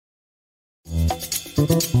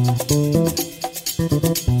Hello!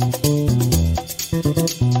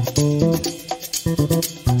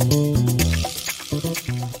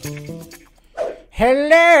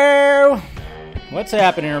 What's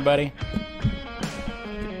happening, everybody?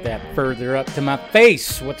 Get that further up to my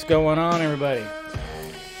face. What's going on, everybody?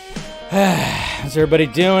 How's everybody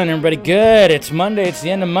doing? Everybody good? It's Monday. It's the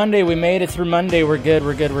end of Monday. We made it through Monday. We're good.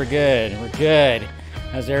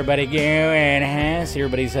 How's everybody going? See,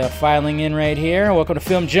 everybody's filing in right here. Welcome to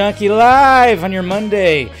Film Junkee Live on your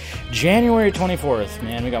Monday, January 24th.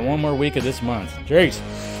 Man, we got one more week of this month. Jeez,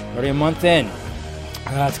 already a month in.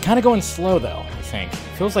 It's kind of going slow, though, I think.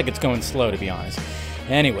 Feels like it's going slow, to be honest.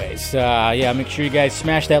 Anyways, make sure you guys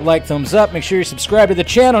smash that like, thumbs up. Make sure you subscribe to the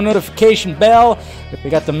channel, notification bell. We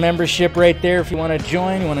got the membership right there if you want to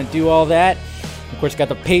join, you want to do all that. Of course, got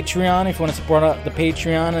the Patreon if you want to support the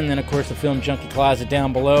Patreon. And then, of course, the Film Junkee Closet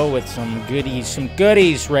down below with some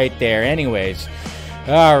goodies right there. Anyways,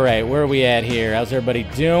 all right, where are we at here? How's everybody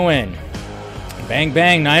doing? Bang,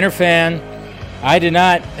 bang, Niner fan. I did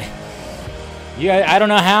not... I don't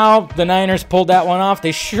know how the Niners pulled that one off.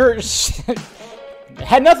 They sure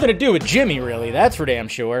had nothing to do with Jimmy, really. That's for damn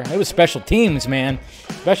sure. It was special teams, man.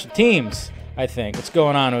 Special teams, I think. What's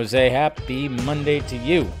going on, Jose? Happy Monday to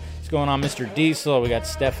you. What's going on, Mr. Diesel? We got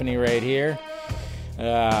Stephanie right here.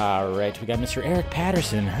 All right, we got Mr. Eric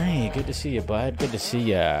Patterson. Hey, good to see you, bud. Good to see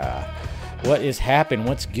ya. What is happening?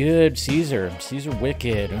 What's good? Caesar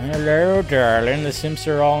Wicked. Hello, darling. The Simps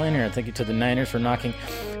are all in here. Thank you to the Niners for knocking...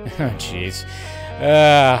 Oh, jeez.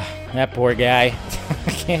 That poor guy.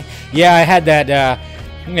 Yeah, I had that,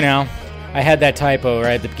 I had that typo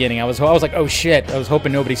right at the beginning. I was like, oh, shit. I was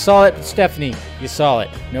hoping nobody saw it. But Stephanie, you saw it.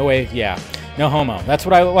 No way. Yeah. No homo. That's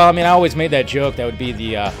what I always made that joke. That would be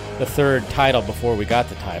the third title before we got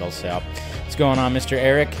the title. So, what's going on, Mr.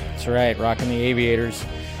 Eric? That's right. Rocking the Aviators.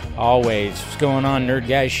 Always. What's going on, Nerd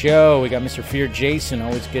Guy Show? We got Mr. Fear Jason.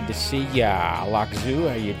 Always good to see ya. Lockzoo,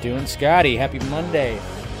 how you doing? Scotty, happy Monday.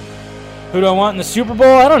 Who do I want in the Super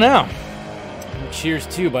Bowl? I don't know. Cheers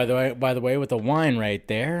too, by the way, with the wine right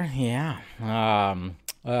there. Yeah. I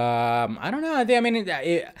don't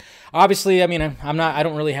know. Obviously, I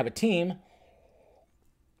don't really have a team.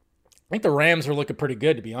 I think the Rams are looking pretty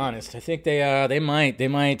good, to be honest. I think they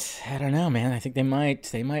might. I don't know, man. I think they might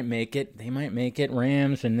make it. They might make it.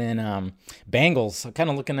 Rams and then Bengals. I'm kind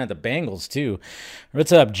of looking at the Bengals too.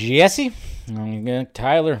 What's up, Jesse?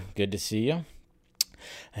 Tyler, good to see you.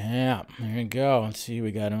 Yeah, there you go. Let's see,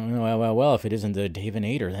 we got, well, if it isn't the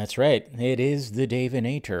Davinator, that's right. It is the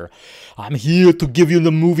Davinator. I'm here to give you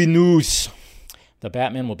the movie news. The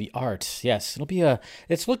Batman will be art. Yes,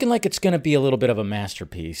 it's looking like it's going to be a little bit of a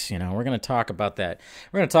masterpiece. We're going to talk about that.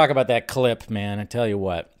 We're going to talk about that clip, man. I tell you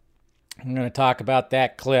what. I'm going to talk about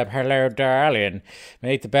that clip. Hello, darling.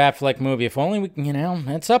 Make the Batfleck movie. If only we,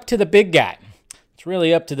 it's up to the big guy. It's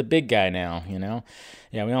really up to the big guy now,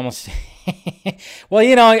 Yeah, we almost... Well,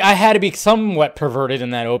 I had to be somewhat perverted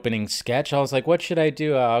in that opening sketch. I was like, what should I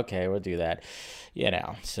do? Oh, okay, we'll do that.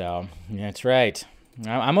 So, that's right.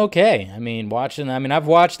 I'm okay. I've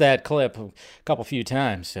watched that clip a few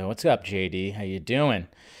times. So, what's up, JD? How you doing?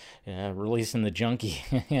 Releasing the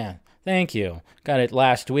Junkee. Yeah, thank you. Got it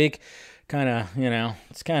last week. Kind of,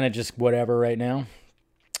 it's kind of just whatever right now.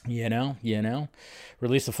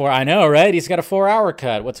 Release the 4. I know, right? He's got a 4-hour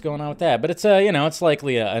cut. What's going on with that? But it's it's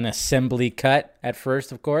likely an assembly cut at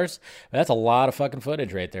first, of course. But that's a lot of fucking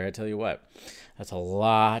footage right there. I tell you what, that's a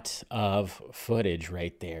lot of footage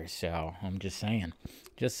right there. So I'm just saying.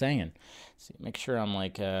 Let's see, make sure I'm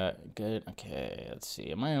good. Okay, let's see.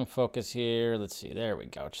 Am I in focus here? Let's see. There we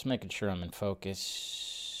go. Just making sure I'm in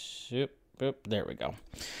focus. Boop. There we go.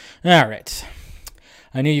 All right.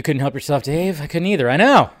 I knew you couldn't help yourself, Dave. I couldn't either. I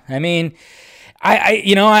know.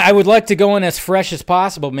 I would like to go in as fresh as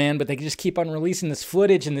possible, man, but they just keep on releasing this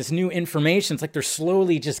footage and this new information. It's like they're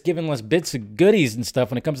slowly just giving us bits of goodies and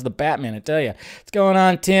stuff when it comes to the Batman, I tell you. What's going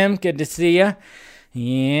on, Tim? Good to see you.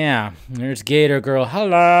 Yeah, there's Gator Girl.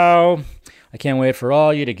 Hello. I can't wait for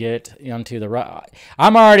all you to get onto the ride.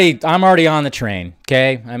 I'm already on the train,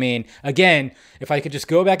 okay? Again, if I could just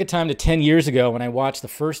go back in time to 10 years ago when I watched the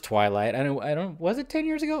first Twilight. Was it 10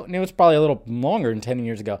 years ago? No, it was probably a little longer than 10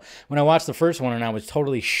 years ago. When I watched the first one and I was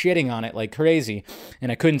totally shitting on it like crazy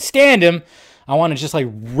and I couldn't stand him, I want to just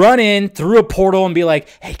run in through a portal and be like,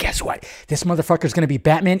 hey, guess what? This motherfucker's going to be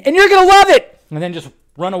Batman and you're going to love it! And then just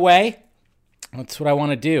run away. That's what I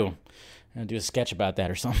want to do. I'll do a sketch about that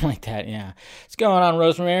or something like that, yeah. What's going on,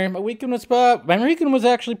 Rosemary? My weekend was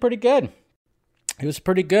actually pretty good. It was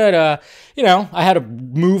pretty good. I had to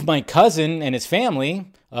move my cousin and his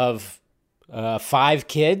family of 5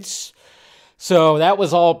 kids. So that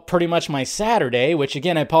was all pretty much my Saturday, which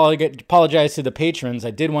again, I apologize to the patrons.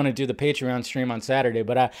 I did want to do the Patreon stream on Saturday,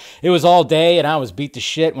 but it was all day and I was beat to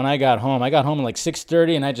shit when I got home. I got home at like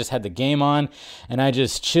 6:30 and I just had the game on and I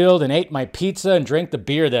just chilled and ate my pizza and drank the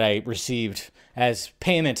beer that I received as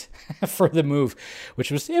payment for the move,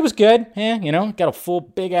 it was good. Yeah, got a full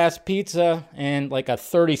big ass pizza and like a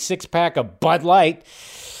 36 pack of Bud Light.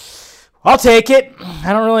 I'll take it.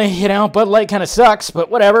 I don't really, Bud Light kind of sucks,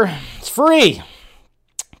 but whatever. It's free.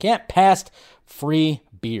 Can't pass free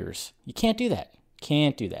beers. You can't do that.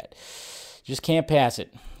 Just can't pass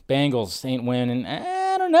it. Bengals ain't winning.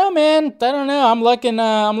 I don't know, man. I don't know. I'm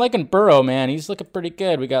liking Burrow, man. He's looking pretty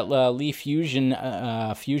good. We got Lee Fusion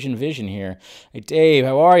Vision here. Hey, Dave,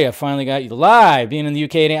 how are you? Finally got you live. Being in the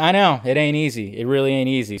UK, I know. It ain't easy. It really ain't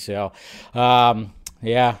easy. So,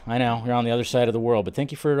 yeah, I know. You're on the other side of the world. But thank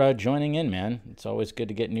you for joining in, man. It's always good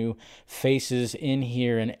to get new faces in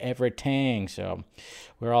here and everything. So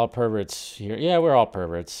we're all perverts here. Yeah, we're all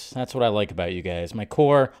perverts. That's what I like about you guys. My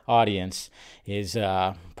core audience is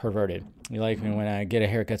perverted. You like me when I get a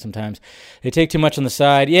haircut sometimes. They take too much on the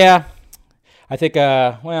side. Yeah. I think,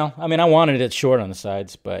 I wanted it short on the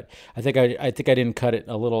sides, but I think I didn't cut it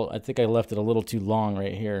a little. I think I left it a little too long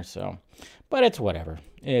right here. So, but it's whatever.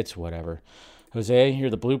 Jose, you're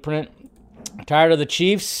the blueprint. Tired of the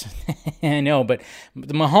Chiefs? I know, but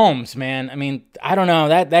the Mahomes, man, I don't know.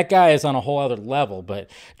 That guy is on a whole other level, but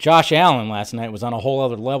Josh Allen last night was on a whole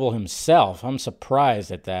other level himself. I'm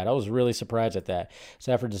surprised at that. I was really surprised at that.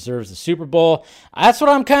 Stafford deserves the Super Bowl. That's what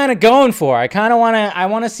I'm kind of going for. I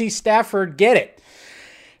want to see Stafford get it.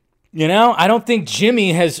 I don't think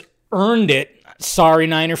Jimmy has earned it. Sorry,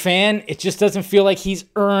 Niner fan. It just doesn't feel like he's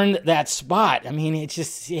earned that spot.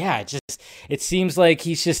 It seems like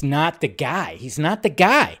he's just not the guy. He's not the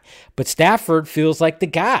guy. But Stafford feels like the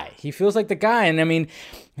guy. He feels like the guy. And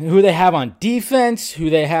who they have on defense, who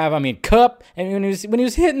they have, Kupp. And when he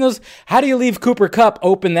was hitting those, how do you leave Cooper Kupp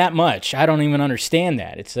open that much? I don't even understand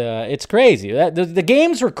that. It's crazy. The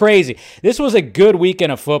games were crazy. This was a good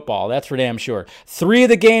weekend of football. That's for damn sure. 3 of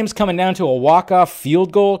the games coming down to a walk-off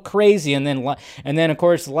field goal, crazy. And then of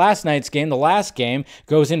course last night's game, the last game,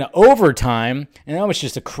 goes into overtime, and that was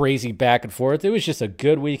just a crazy back and forth. It was just a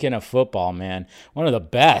good weekend of football, man. One of the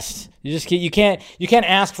best. You can't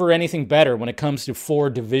ask for anything better when it comes to 4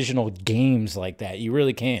 divisional games like that. You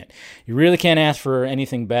really can't. You really can't ask for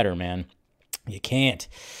anything better, man. You can't.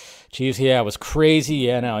 Chiefs, yeah, it was crazy.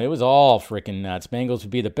 Yeah, no, it was all freaking nuts. Bengals would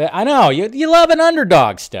be the best. I know, you love an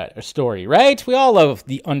underdog story, right? We all love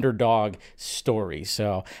the underdog story.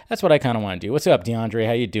 So that's what I kind of want to do. What's up, DeAndre?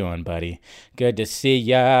 How you doing, buddy? Good to see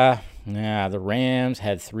ya. Yeah, the Rams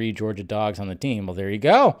had 3 Georgia dogs on the team. Well, there you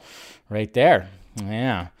go. Right there.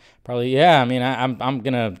 Yeah. Probably, yeah. I'm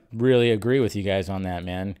gonna really agree with you guys on that,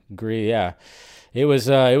 man. Agree, yeah. It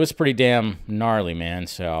was pretty damn gnarly, man.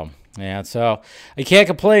 So yeah, so you can't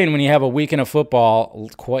complain when you have a weekend of football.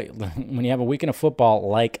 When you have a weekend of football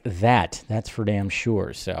like that, that's for damn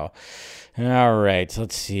sure. So, all right,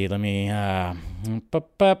 let's see. Let me. All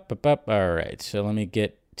right, so let me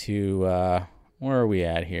get to where are we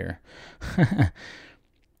at here?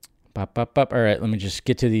 All right, let me just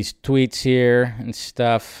get to these tweets here and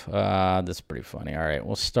stuff. That's pretty funny. All right,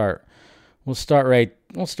 we'll start right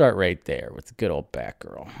there with the good old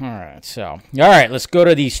Batgirl. All right, let's go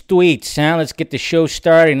to these tweets. Now let's get the show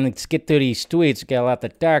started and let's get to these tweets. We got a lot to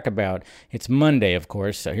talk about. It's Monday, of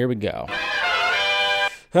course, so here we go.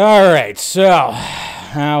 All right, so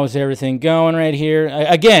how is everything going right here?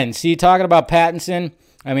 Again, see, talking about Pattinson.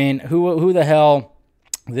 Who the hell?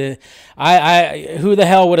 Who the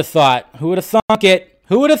hell would have thought? Who would have thunk it?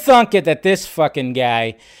 Who would have thunk it that this fucking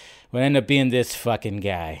guy would end up being this fucking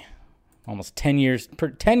guy? Almost 10 years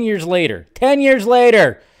later. 10 years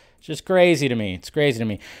later. It's just crazy to me. It's crazy to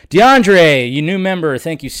me. DeAndre, you new member.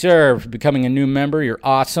 Thank you, sir, for becoming a new member. You're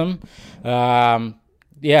awesome.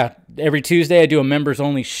 Yeah, every Tuesday I do a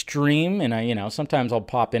members-only stream, and sometimes I'll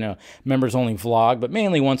pop in a members-only vlog, but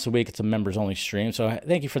mainly once a week it's a members-only stream, so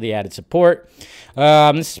thank you for the added support.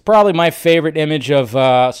 This is probably my favorite image of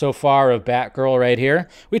so far of Batgirl right here.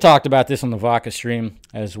 We talked about this on the Vodka stream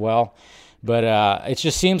as well, but it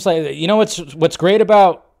just seems like, what's great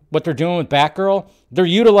about what they're doing with Batgirl? They're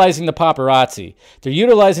utilizing the paparazzi. They're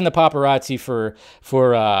utilizing the paparazzi for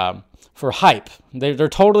hype. They're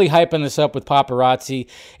totally hyping this up with paparazzi.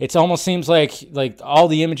 It almost seems like all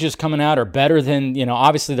the images coming out are better than,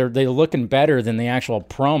 obviously they're looking better than the actual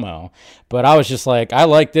promo. But I was just like, I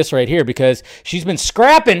like this right here because she's been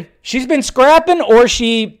scrapping. Or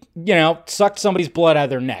she, sucked somebody's blood out of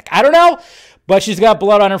their neck. I don't know. But she's got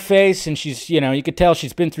blood on her face and she's, you could tell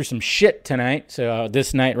she's been through some shit tonight. So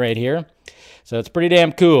this night right here. So it's pretty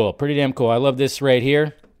damn cool. Pretty damn cool. I love this right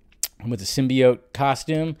here with the symbiote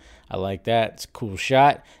costume. I like that. It's a cool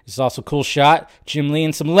shot. It's also a cool shot. Jim Lee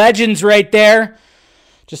and some legends right there.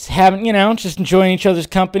 Just having, just enjoying each other's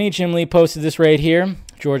company. Jim Lee posted this right here.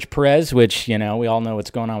 George Perez, which, we all know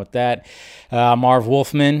what's going on with that. Marv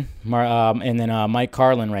Wolfman, and then Mike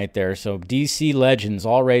Carlin right there. So DC legends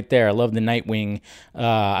all right there. I love the Nightwing.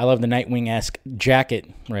 I love the Nightwing-esque jacket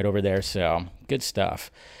right over there. So good stuff.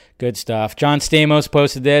 Good stuff. John Stamos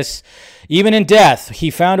posted this. Even in death,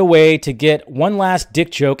 he found a way to get one last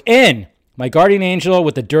dick joke in. My guardian angel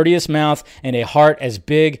with the dirtiest mouth and a heart as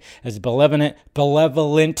big, as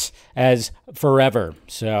benevolent as forever.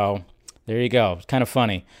 So there you go. It's kind of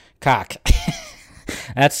funny. Cock.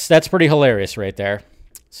 That's pretty hilarious right there.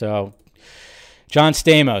 So John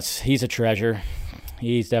Stamos, he's a treasure.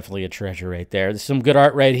 He's definitely a treasure right there. There's some good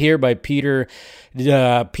art right here by Peter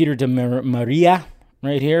de Maria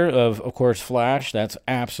right here of course, Flash. That's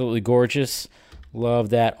absolutely gorgeous. Love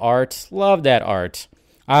that art. Love that art.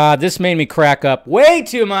 This made me crack up way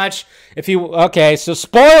too much. Okay, so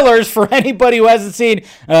spoilers for anybody who hasn't seen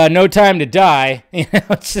No Time to Die.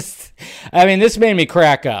 This made me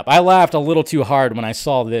crack up. I laughed a little too hard when I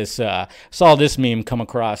saw this meme come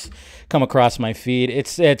across my feed.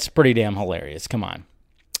 It's pretty damn hilarious. Come on.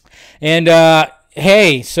 And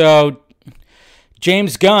hey, so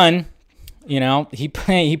James Gunn,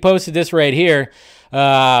 he posted this right here.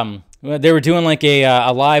 They were doing like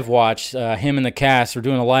a live watch. Him and the cast were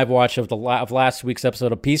doing a live watch of last week's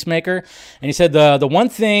episode of Peacemaker, and he said the one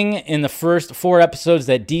thing in the first 4 episodes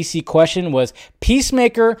that DC questioned was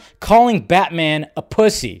Peacemaker calling Batman a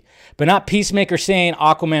pussy, but not Peacemaker saying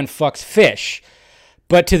Aquaman fucks fish.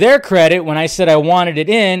 But to their credit, when I said I wanted it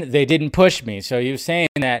in, they didn't push me. So he was saying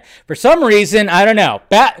that for some reason, I don't know.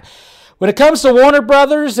 When it comes to Warner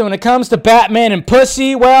Brothers and when it comes to Batman and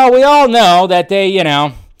pussy, well, we all know that they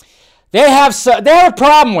have a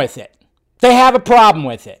problem with it. They have a problem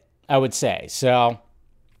with it, I would say. So,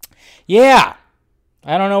 yeah,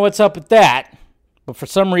 I don't know what's up with that. But for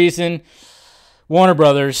some reason, Warner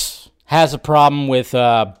Brothers has a problem with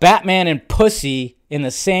Batman and pussy in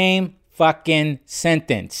the same fucking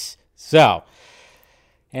sentence. So,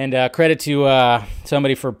 and credit to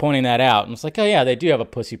somebody for pointing that out. And it's like, oh, yeah, they do have a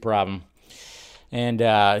pussy problem. And,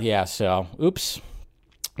 yeah, so, oops.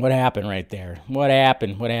 What happened right there? What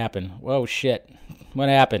happened? Whoa, shit. What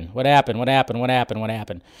happened?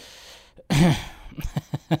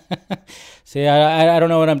 See, I don't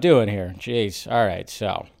know what I'm doing here. Jeez. All right,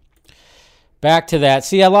 so back to that.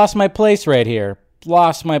 See, I lost my place right here.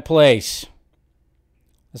 Lost my place.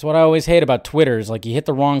 That's what I always hate about Twitter is like you hit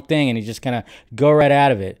the wrong thing and you just kind of go right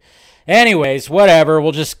out of it. Anyways, whatever.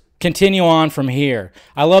 We'll just continue on from here.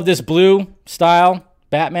 I love this blue style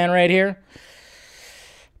Batman right here.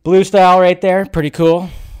 Blue style right there. Pretty cool.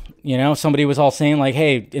 Somebody was all saying like,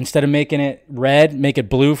 hey, instead of making it red, make it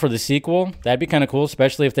blue for the sequel. That'd be kind of cool,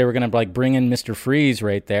 especially if they were going to like bring in Mr. Freeze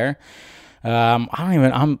right there. I don't even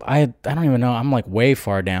know. I'm like way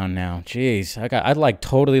far down now. Jeez, I like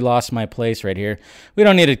totally lost my place right here. We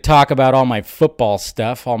don't need to talk about all my football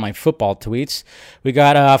stuff, all my football tweets. We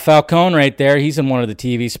got Falcone right there. He's in one of the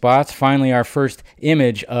TV spots. Finally, our first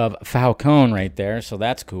image of Falcone right there. So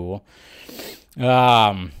that's cool.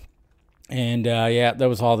 Yeah, that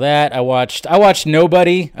was all that. I watched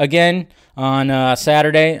Nobody again on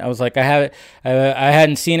Saturday. I was like, I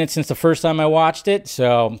hadn't seen it since the first time I watched it,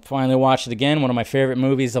 so finally watched it again. One of my favorite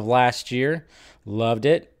movies of last year. Loved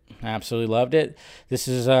it. Absolutely loved it. This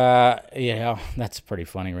is, that's pretty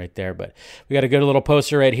funny right there. But we got a good little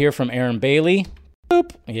poster right here from Aaron Bailey.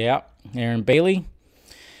 Boop. Yeah, Aaron Bailey.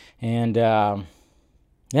 And,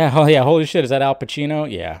 holy shit, is that Al Pacino?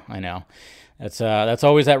 Yeah, I know. That's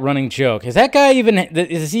always that running joke. Is that guy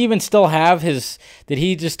does he even still have his, did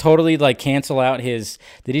he just totally cancel out his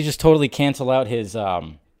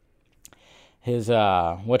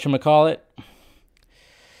whatchamacallit?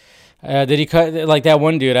 Did he cut, like that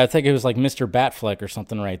one dude, I think it was like Mr. Batfleck or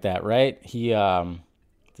something like that, right? He, did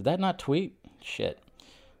that not tweet? Shit.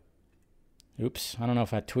 Oops, I don't know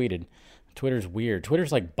if I tweeted. Twitter's weird.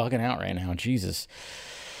 Twitter's like bugging out right now, Jesus.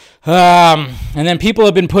 And then people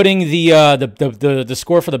have been putting the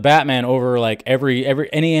score for the Batman over like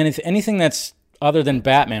anything that's other than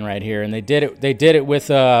Batman right here, and they did it with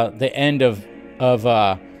the end of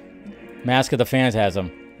Mask of the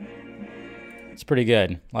Phantasm. It's pretty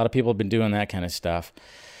good. A lot of people have been doing that kind of stuff.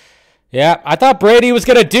 Yeah, I thought Brady was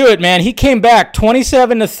gonna do it, man. He came back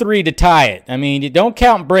 27-3 to tie it. I mean, you don't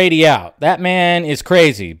count Brady out. That man is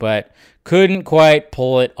crazy, but couldn't quite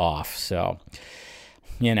pull it off. So,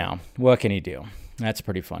 what can he do? That's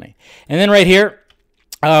pretty funny. And then right here,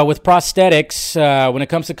 with prosthetics, when it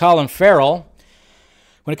comes to Colin Farrell,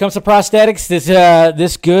 when it comes to prosthetics,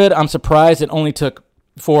 this good. I'm surprised it only took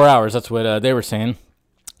 4 hours. That's what they were saying.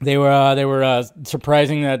 They were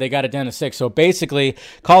surprising that they got it down to 6. So basically,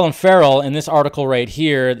 Colin Farrell, in this article right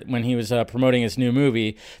here, when he was promoting his new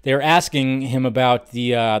movie, they were asking him about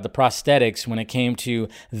the prosthetics when it came to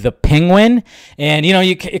the Penguin, and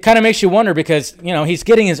it kind of makes you wonder because he's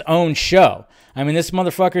getting his own show. I mean, this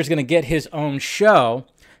motherfucker is going to get his own show.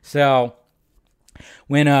 So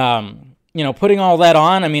when putting all that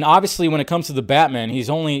on, I mean, obviously when it comes to the Batman, he's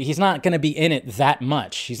not going to be in it that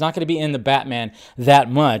much. He's not going to be in the Batman that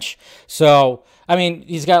much. So, I mean,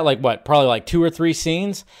 he's got probably like 2 or 3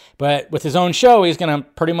 scenes, but with his own show, he's going to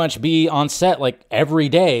pretty much be on set like every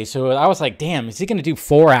day. So I was like, damn, is he going to do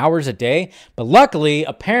 4 hours a day? But luckily,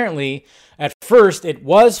 apparently, at first, it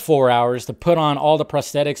was 4 hours to put on all the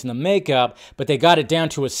prosthetics and the makeup, but they got it down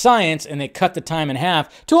to a science, and they cut the time in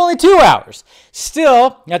half to only 2 hours.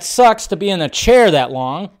 Still, that sucks to be in a chair that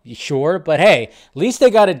long, sure, but hey, at least they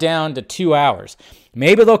got it down to 2 hours.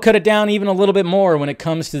 Maybe they'll cut it down even a little bit more when it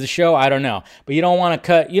comes to the show. I don't know, but you don't want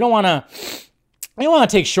to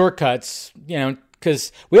take shortcuts,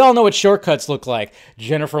 because we all know what shortcuts look like.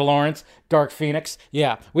 Jennifer Lawrence, Dark Phoenix.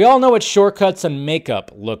 Yeah, we all know what shortcuts and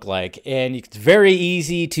makeup look like, and it's very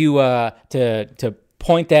easy to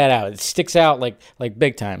point that out. It sticks out like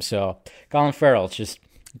big time. So Colin Farrell, it's just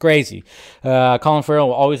crazy. Colin Farrell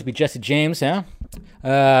will always be Jesse James. Yeah,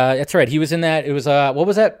 that's right. He was in that. It was what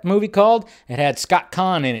was that movie called? It had Scott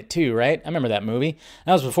Conn in it too, right? I remember that movie.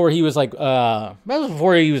 That was before he was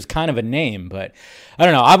kind of a name. But I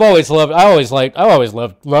don't know. I always loved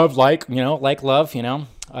love.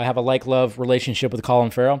 I have a like-love relationship with Colin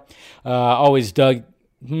Farrell. Always dug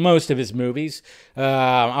most of his movies.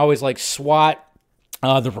 I always liked SWAT,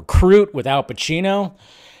 The Recruit with Al Pacino.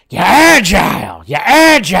 You're agile.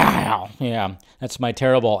 Yeah, that's my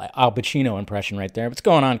terrible Al Pacino impression right there. What's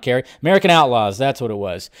going on, Carrie? American Outlaws, that's what it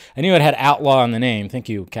was. I knew it had outlaw in the name. Thank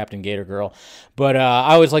you, Captain Gator Girl. But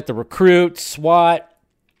I always liked The Recruit, SWAT,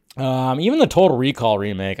 even the Total Recall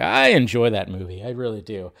remake. I enjoy that movie. I really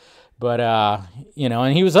do. But,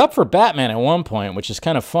 and he was up for Batman at one point, which is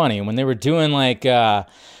kind of funny. When they were doing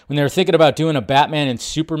when they were thinking about doing a Batman and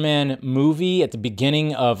Superman movie at the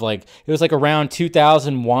beginning of it was around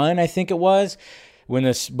 2001, I think it was,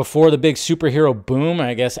 before the big superhero boom,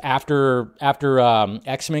 I guess after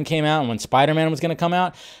X-Men came out and when Spider-Man was going to come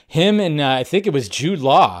out, him and I think it was Jude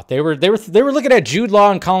Law. They were looking at Jude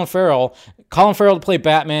Law and Colin Farrell to play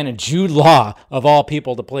Batman and Jude Law of all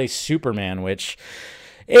people to play Superman, which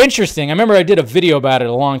interesting. I remember I did a video about it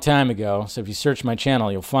a long time ago, so if you search my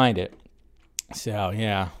channel, you'll find it. So,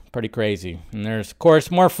 yeah, pretty crazy. And there's, of course,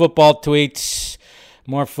 more football tweets.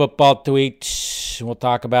 We'll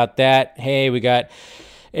talk about that. Hey, we got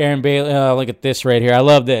Aaron Bailey. Look at this right here. I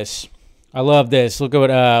love this.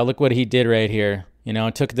 Look what he did right here.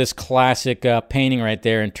 Took this classic painting right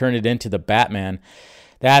there and turned it into the Batman.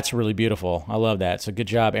 That's really beautiful. I love that. So good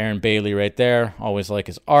job, Aaron Bailey right there. Always like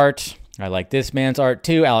his art. I like this man's art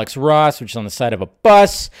too. Alex Ross, which is on the side of a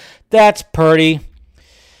bus. That's pretty.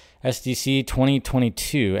 SDC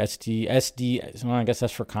 2022. SD. Well, I guess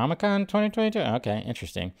that's for Comic-Con 2022. Okay,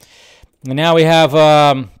 interesting. And now we have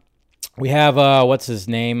what's his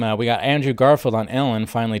name? We got Andrew Garfield on Ellen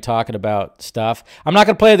finally talking about stuff. I'm not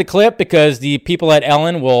going to play the clip because the people at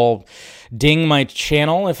Ellen will ding my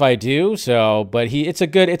channel if I do. So, but it's a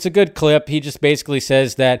good clip. He just basically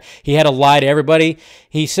says that he had to lie to everybody.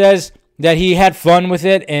 He says that he had fun with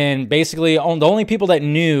it, and basically the only people that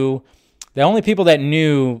knew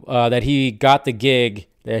that he got the gig,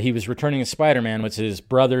 that he was returning as Spider-Man, was his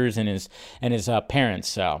brothers and his parents.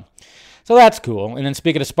 So that's cool. And then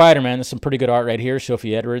speaking of Spider-Man, there's some pretty good art right here.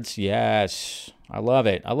 Sophie Edwards, yes, I love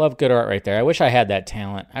it. I love good art right there. I wish I had that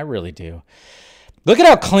talent. I really do. Look at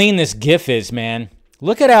how clean this GIF is, man.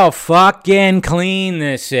 Look at how fucking clean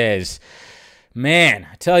this is. Man,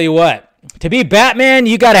 I tell you what. To be Batman,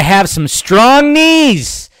 you got to have some strong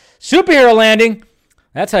knees. Superhero landing.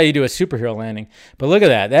 That's how you do a superhero landing. But look at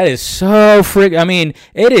that. That is so I mean,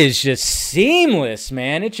 it is just seamless,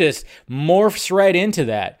 man. It just morphs right into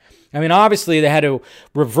that. I mean, obviously, they had to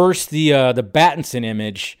reverse the Battinson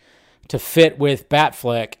image to fit with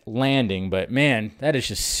Batfleck landing. But, man, that is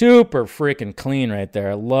just super freaking clean right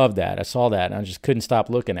there. I love that. I saw that, and I just couldn't stop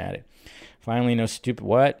looking at it. Finally, no stupid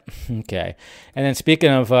what? Okay. And then speaking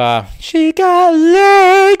of, she got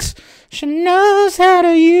legs. She knows how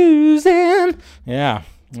to use them. Yeah.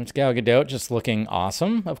 It's Gal Gadot just looking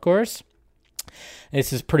awesome, of course.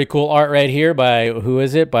 This is pretty cool art right here by, who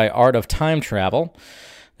is it? By Art of Time Travel.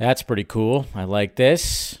 That's pretty cool. I like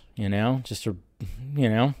this. Just a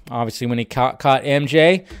obviously when he caught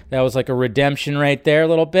MJ, that was like a redemption right there a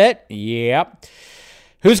little bit. Yep.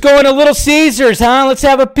 Who's going to Little Caesars, huh? Let's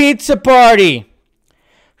have a pizza party.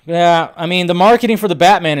 Yeah, I mean, the marketing for the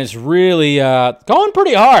Batman is really going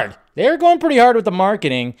pretty hard. They're going pretty hard with the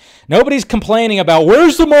marketing. Nobody's complaining about,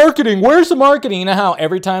 where's the marketing? Where's the marketing? You know how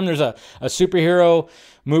every time there's a superhero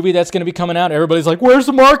movie that's going to be coming out, everybody's like, where's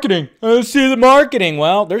the marketing? I don't see the marketing.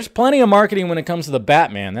 Well, there's plenty of marketing when it comes to the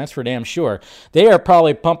Batman. That's for damn sure. They are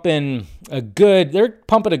probably pumping a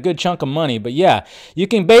good chunk of money. But yeah, you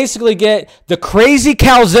can basically get the crazy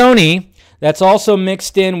calzone that's also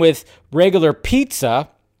mixed in with regular pizza.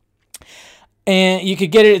 And you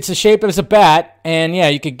could get it, it's the shape as a bat, and yeah,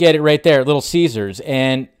 you could get it right there at Little Caesars.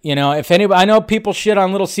 And, if anybody, I know people shit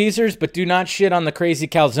on Little Caesars, but do not shit on the crazy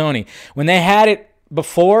calzone. When they had it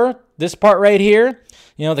before, this part right here,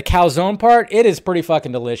 the calzone part, it is pretty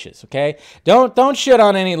fucking delicious, okay? Don't shit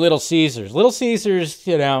on any Little Caesars. Little Caesars,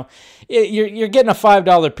 you're getting a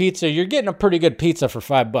 $5 pizza. You're getting a pretty good pizza for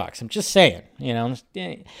 $5. I'm just saying, and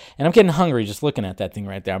I'm getting hungry just looking at that thing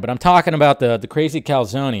right there. But I'm talking about the crazy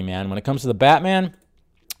calzone, man. When it comes to the Batman,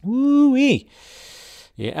 woo-wee.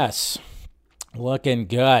 Yes. Looking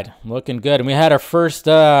good. And we had our first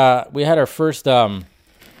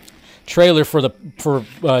trailer for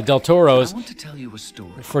Del Toro's. I want to tell you a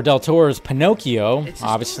story. For Del Toro's Pinocchio, It's a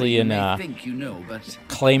obviously story in you may think you know, but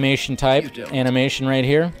claymation type you don't. animation right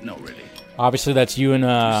here. No, really. Obviously, that's Ewan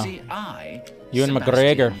See,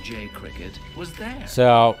 McGregor. Sebastian J. Cricket was there.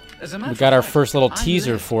 So As a matter we got our of fact, first little I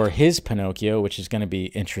teaser lived. for his Pinocchio, which is going to be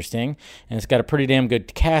interesting, and it's got a pretty damn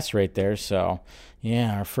good cast right there. So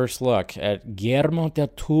yeah, our first look at Guillermo del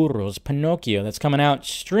Toro's Pinocchio that's coming out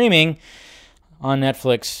streaming on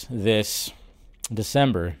Netflix this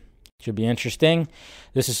December. Should be interesting.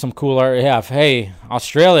 This is some cool art. Yeah, hey,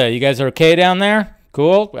 Australia, you guys are okay down there?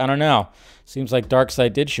 Cool? I don't know. Seems like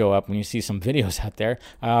Darkseid did show up when you see some videos out there.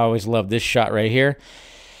 I always love this shot right here.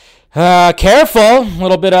 Careful. A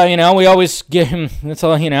little bit, we always give him, that's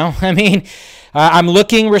all, I mean, I'm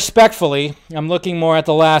looking respectfully. I'm looking more at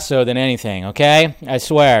the lasso than anything, okay? I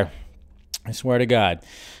swear to God.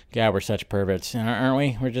 God, we're such perverts, aren't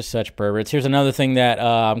we? We're just such perverts. Here's another thing that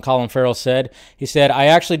Colin Farrell said. He said, I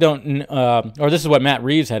actually don't, or this is what Matt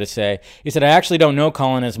Reeves had to say. He said, I actually don't know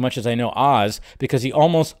Colin as much as I know Oz because he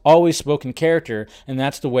almost always spoke in character, and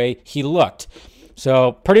that's the way he looked.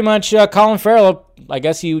 So pretty much Colin Farrell, I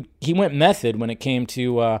guess he went method when it came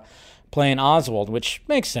to playing Oswald, which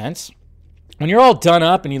makes sense. When you're all done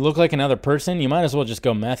up and you look like another person, you might as well just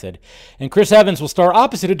go method. And Chris Evans will star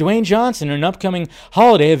opposite of Dwayne Johnson in an upcoming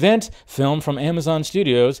holiday event film from Amazon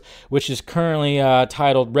Studios, which is currently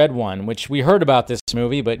titled Red One, which we heard about this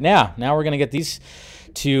movie. But now we're going to get these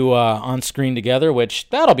two on screen together, which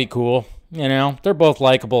that'll be cool. They're both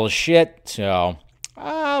likable as shit. So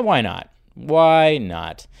why not? Why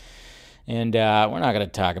not? And we're not going to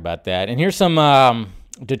talk about that. And here's some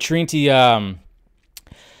DeTrinity...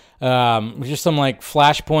 just some like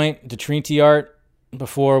Flashpoint DeTrinity art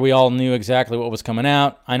before we all knew exactly what was coming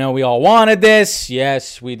out. I know we all wanted this.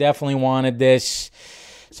 Yes, we definitely wanted this.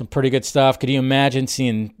 Some pretty good stuff. Could you imagine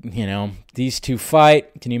seeing, these two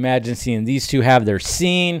fight? Can you imagine seeing these two have their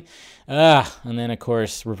scene? And then, of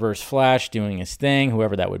course, Reverse Flash doing his thing,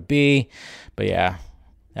 whoever that would be. But yeah,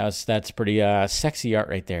 that's pretty sexy art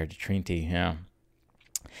right there, DeTrinity, yeah.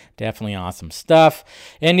 Definitely awesome stuff.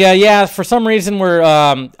 And yeah, for some reason we're,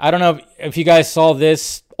 I don't know if you guys saw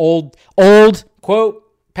this old quote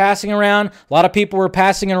passing around. A lot of people were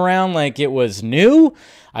passing it around like it was new.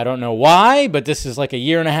 I don't know why, but this is like a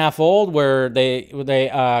year and a half old where they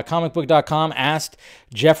comicbook.com asked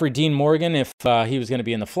Jeffrey Dean Morgan if he was going to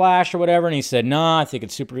be in The Flash or whatever. And he said, nah, I think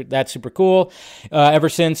that's super cool. Ever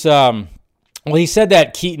since, well, he said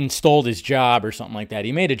that Keaton stole his job or something like that.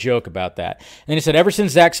 He made a joke about that. And he said, ever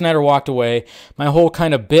since Zack Snyder walked away, my whole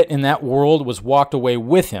kind of bit in that world was walked away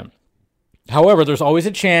with him. However, there's always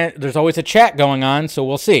a chat going on, so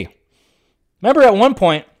we'll see. Remember at one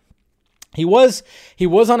point, he was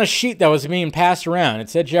on a sheet that was being passed around.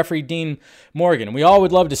 It said Jeffrey Dean Morgan. We all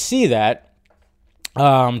would love to see that,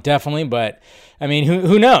 definitely, but I mean,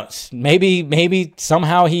 who knows? Maybe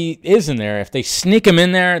somehow he is in there. If they sneak him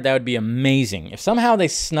in there, that would be amazing. If somehow they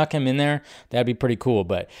snuck him in there, that'd be pretty cool.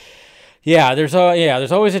 But yeah, there's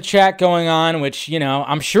always a chat going on, which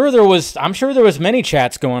I'm sure there was many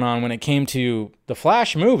chats going on when it came to the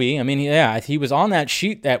Flash movie. I mean, yeah, he was on that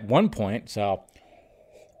sheet at one point. So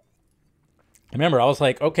I remember I was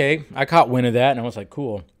like, okay, I caught wind of that, and I was like,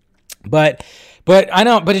 cool, but. I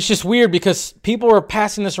know, but it's just weird because people were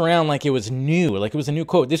passing this around like it was new, like it was a new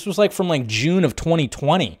quote. This was like from like June of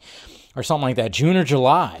 2020 or something like that, June or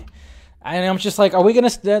July. And I'm just like, are we going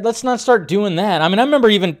to, let's not start doing that. I mean, I remember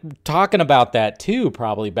even talking about that too,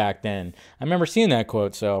 probably back then. I remember seeing that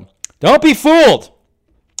quote. So don't be fooled.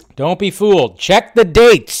 Don't be fooled. Check the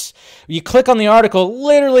dates. You click on the article,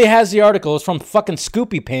 literally has the article. It's from fucking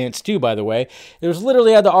Scoopy Pants too, by the way. It was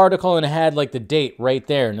literally had the article and it had like the date right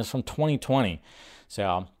there. And it's from 2020.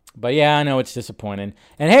 So, but yeah, I know it's disappointing.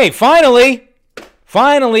 And hey, finally,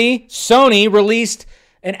 Sony released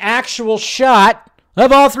an actual shot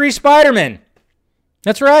of all 3 Spider-Men.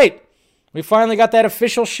 That's right. We finally got that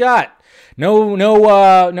official shot. No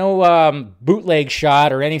bootleg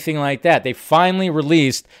shot or anything like that. They finally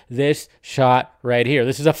released this shot right here.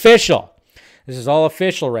 This is official. This is all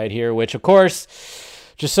official right here, which, of course,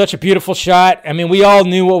 just such a beautiful shot. I mean, we all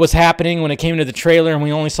knew what was happening when it came to the trailer and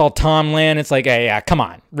we only saw Tom land. It's like, hey, yeah, come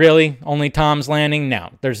on. Really? Only Tom's landing? No,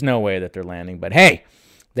 there's no way that they're landing. But hey,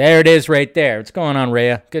 there it is right there. What's going on,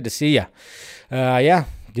 Rhea? Good to see you. Yeah,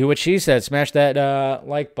 do what she said. Smash that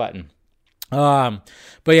like button.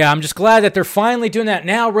 But yeah, I'm just glad that they're finally doing that.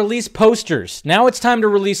 Now release posters. Now it's time to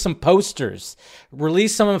release some posters.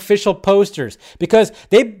 Release some official posters. Because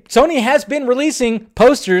Sony has been releasing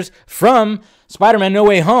posters from Spider-Man No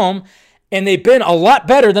Way Home, and they've been a lot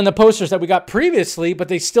better than the posters that we got previously, but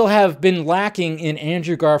they still have been lacking in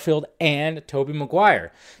Andrew Garfield and Tobey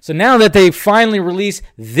Maguire. So now that they finally released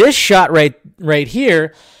this shot right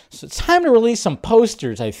here, so it's time to release some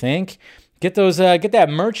posters, I think. Get that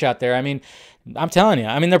merch out there. I mean, I'm telling you.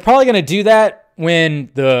 I mean, they're probably going to do that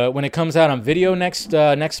when it comes out on video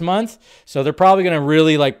next month. So they're probably going to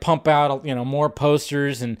really like pump out, more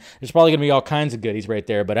posters, and there's probably going to be all kinds of goodies right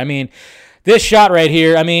there. But I mean, this shot right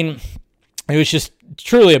here, I mean, it was just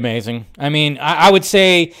truly amazing. I mean, I would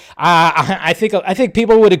say, I think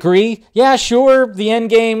people would agree. Yeah, sure, the end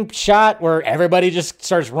game shot where everybody just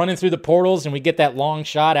starts running through the portals and we get that long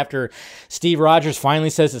shot after Steve Rogers finally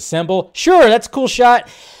says assemble. Sure, that's a cool shot,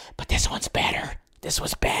 but this one's better. This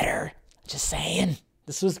was better. Just saying,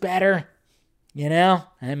 this was better.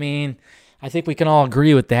 I mean, I think we can all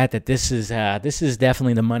agree with that this is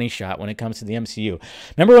definitely the money shot when it comes to the MCU.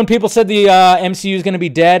 Remember when people said the MCU is going to be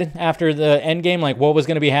dead after the Endgame, like what was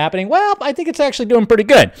going to be happening? Well, I think it's actually doing pretty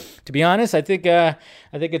good. To be honest, I think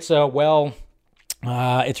it's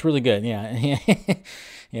it's really good. Yeah.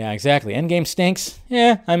 Yeah, exactly. Endgame stinks.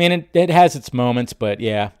 Yeah, I mean it has its moments, but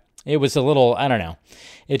yeah, it was a little, I don't know.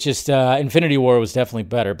 It's just Infinity War was definitely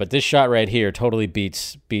better, but this shot right here totally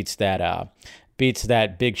beats that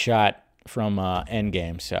big shot from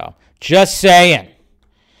Endgame. So just saying.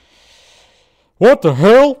 What the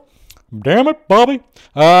hell? Damn it, Bobby.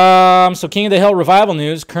 So King of the Hill revival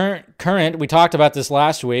news. Current. We talked about this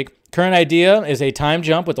last week. Current idea is a time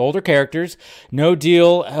jump with older characters. No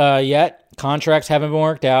deal yet. Contracts haven't been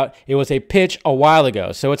worked out. It was a pitch a while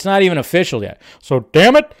ago, so it's not even official yet. So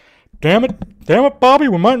damn it, Bobby,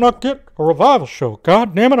 we might not get a revival show.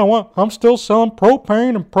 God damn it, I'm still selling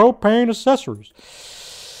propane and propane accessories.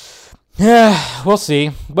 Yeah, we'll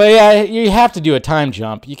see. But yeah, you have to do a time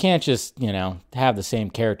jump. You can't just, have the same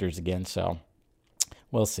characters again. So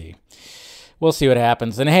we'll see. We'll see what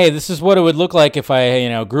happens. And hey, this is what it would look like if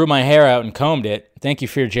I, grew my hair out and combed it. Thank you,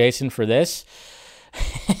 Fear Jason, for this.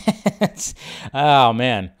 Oh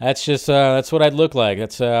man, that's just that's what I'd look like.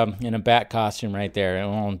 That's in a bat costume right there.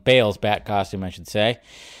 Well, Bale's bat costume, I should say.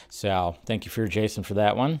 So thank you, Fear Jason, for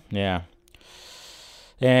that one. Yeah.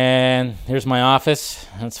 And here's my office.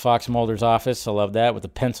 That's Fox Mulder's office. I love that with the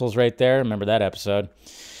pencils right there. Remember that episode.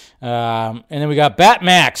 And then we got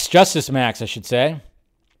Batmax, Justice Max, I should say.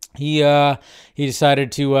 He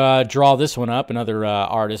decided to draw this one up. Another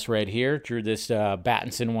artist right here drew this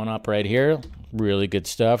Battinson one up right here. Really good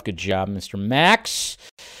stuff. Good job, Mr. Max.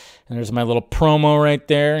 And there's my little promo right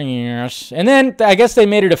there. Yes. And then I guess they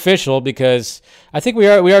made it official because I think we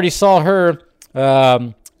already saw her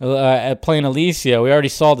playing Alicia. We already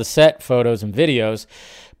saw the set photos and videos,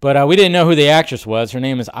 but we didn't know who the actress was. Her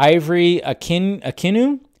name is Ivory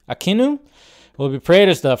Akinu. Will be portrayed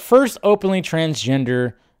as the first openly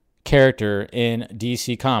transgender character in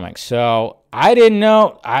DC Comics. So I didn't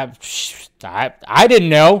know. I didn't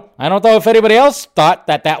know. I don't know if anybody else thought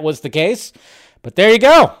that was the case, but there you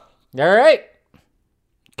go. All right.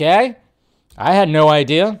 Okay. I had no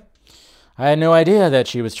idea. That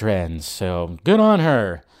she was trans. So good on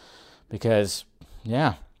her. Because,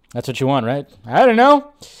 yeah, that's what you want, right? I don't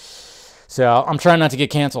know. So I'm trying not to get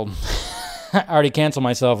canceled. I already canceled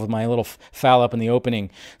myself with my little foul up in the opening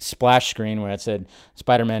splash screen where it said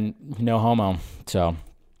Spider-Man no homo. So,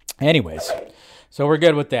 anyways, So we're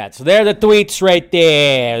good with that. So they're the tweets right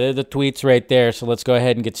there. They're the tweets right there. So let's go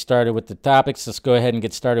ahead and get started with the topics. Let's go ahead and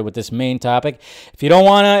get started with this main topic. If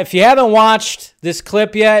you haven't watched this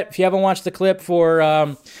clip yet, if you haven't watched the clip for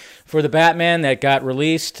the Batman that got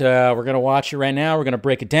released, we're going to watch it right now. We're going to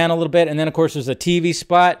break it down a little bit. And then, of course, there's a TV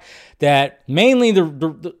spot that mainly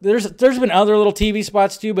there's been other little TV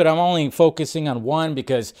spots too, but I'm only focusing on one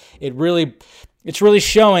because it's really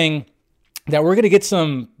showing that we're going to get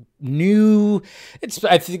some new.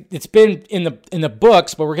 I think it's been in the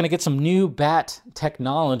books, but we're going to get some new bat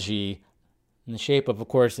technology in the shape of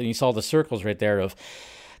course, and you saw the circles right there of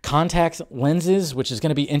contact lenses, which is going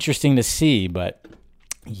to be interesting to see. But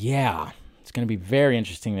yeah, it's going to be very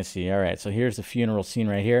interesting to see. All right, so here's the funeral scene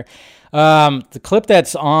right here. The clip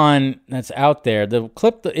that's out there, the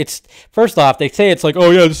clip, it's, first off, they say it's like,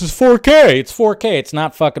 oh yeah, this is 4K. It's 4K. It's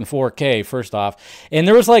not fucking 4K, first off. And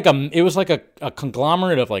there was it was like a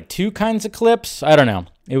conglomerate of like two kinds of clips. I don't know.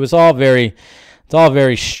 It's all very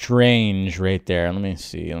strange right there. Let me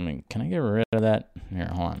see. Can I get rid of that? Here,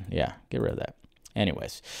 hold on. Yeah, get rid of that.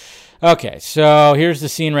 Anyways. Okay, so here's the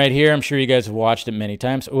scene right here. I'm sure you guys have watched it many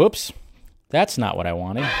times. Whoops. That's not what I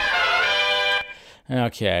wanted.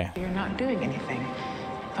 Okay. You're not doing anything.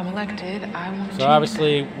 If I'm elected, I want to. So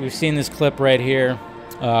obviously, we've seen this clip right here.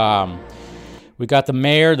 We got the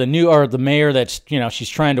mayor, the mayor that's, she's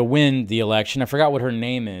trying to win the election. I forgot what her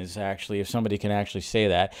name is, actually, if somebody can actually say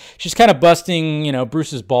that. She's kind of busting,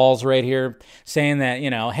 Bruce's balls right here, saying that,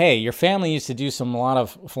 hey, your family used to do a lot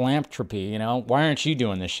of philanthropy, why aren't you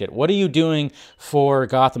doing this shit? What are you doing for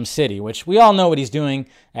Gotham City? Which we all know what he's doing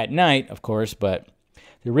at night, of course, but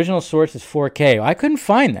the original source is 4K. I couldn't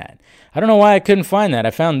find that. I don't know why I couldn't find that.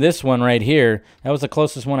 I found this one right here. That was the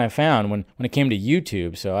closest one I found when it came to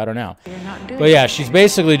YouTube, so I don't know. But yeah, she's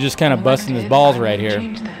basically just kind of busting his balls right here.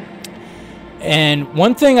 And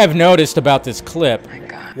one thing I've noticed about this clip,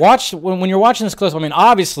 when you're watching this clip,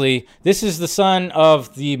 obviously, this is the son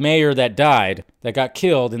of the mayor that died, that got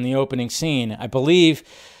killed in the opening scene. I believe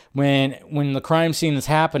when the crime scene is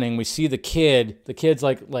happening, we see the kid's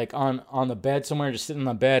like on the bed somewhere, just sitting on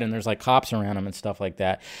the bed, and there's like cops around him and stuff like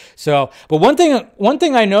that. So, but one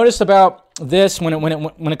thing I noticed about this when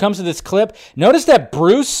it comes to this clip, notice that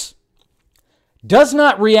Bruce does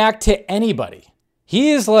not react to anybody.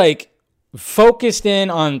 He is like focused in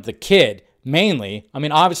on the kid mainly.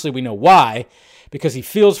 Obviously we know why, because he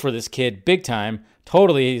feels for this kid big time.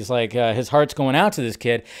 Totally, he's like, his heart's going out to this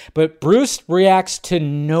kid. But Bruce reacts to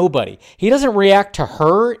nobody. He doesn't react to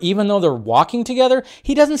her, even though they're walking together.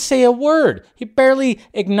 He doesn't say a word. He barely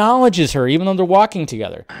acknowledges her, even though they're walking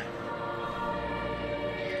together.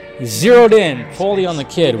 He's zeroed in fully on the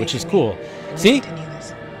kid, which is cool. See?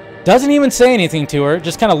 Doesn't even say anything to her.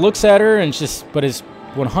 Just kind of looks at her but is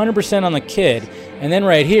 100% on the kid. And then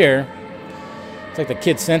right here, it's like the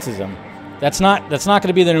kid senses him. That's not going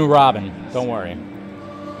to be the new Robin. Don't worry.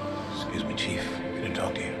 Excuse me, Chief. Can I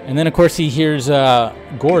talk to you? And then, of course, he hears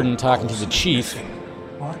Gordon talking to the chief.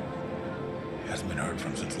 What? He hasn't been heard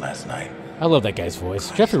from since last night. I love that guy's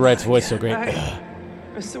voice. Jeffrey Wright's voice is so great.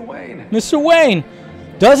 Mr. Wayne. Mr. Wayne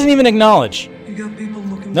doesn't even acknowledge. You got people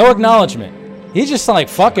looking No acknowledgement. He's just like,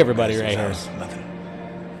 fuck everybody right here. Nothing.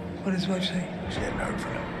 What does wife say? She hadn't heard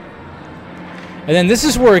from him. And then this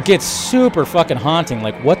is where it gets super fucking haunting.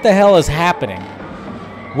 Like, what the hell is happening?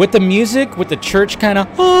 With the music, with the church kind of,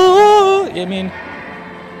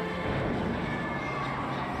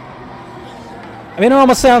 it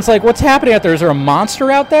almost sounds like, what's happening out there? Is there a monster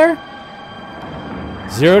out there?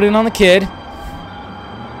 Zeroed in on the kid.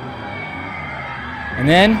 And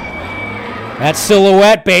then, that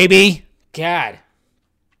silhouette, baby. God.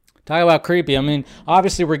 Talk about creepy.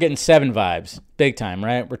 Obviously we're getting Seven vibes. Big time,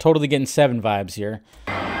 right? We're totally getting Seven vibes here.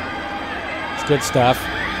 It's good stuff.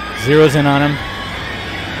 Zeroes in on him.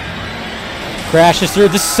 Crashes through.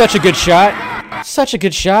 This is such a good shot. Such a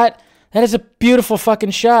good shot. That is a beautiful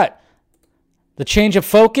fucking shot. The change of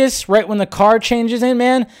focus right when the car changes in,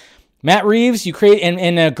 man. Matt Reeves,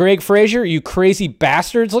 and Greg Fraser, you crazy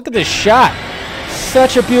bastards. Look at this shot.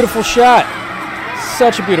 Such a beautiful shot.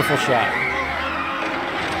 Such a beautiful shot.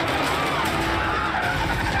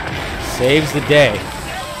 Saves the day.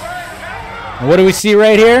 And what do we see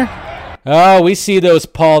right here? Oh, we see those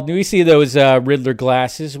Riddler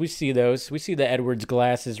glasses. We see those. We see the Edwards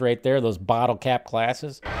glasses right there, those bottle cap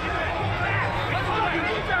glasses.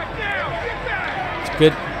 It's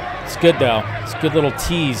good. It's good, though. It's a good little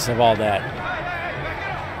tease of all that.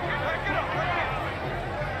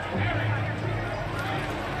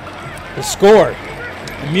 The score.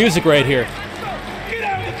 The music right here.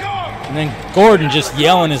 And then Gordon just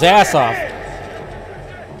yelling his ass off.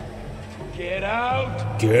 Get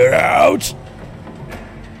out! Get out!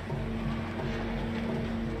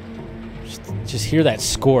 Just hear that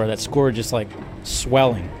score. That score just like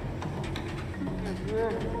swelling.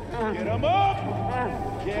 Get him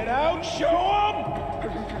up! Get out! Show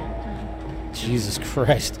him! Jesus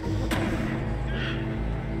Christ.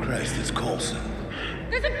 Christ, it's Coulson.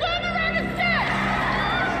 There's a bomb around the set!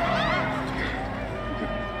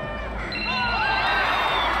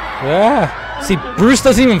 Yeah. See, Bruce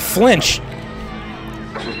doesn't even flinch.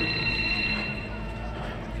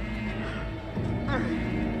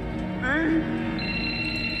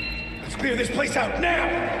 Let's clear this place out now!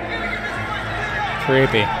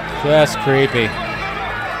 Creepy. Just creepy.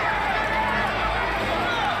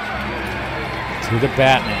 To the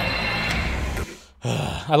Batman.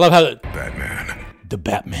 I love how the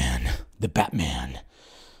Batman.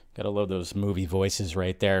 Gotta love those movie voices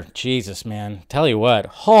right there. Jesus, man. Tell you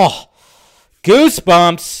what. Oh,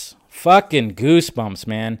 goosebumps. Fucking goosebumps,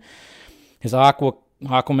 man. His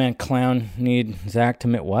Aquaman clown need Zach to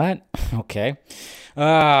admit what? Okay.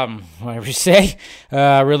 Whatever you say.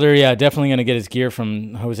 Riddler, yeah, definitely gonna get his gear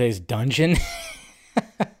from Jose's dungeon.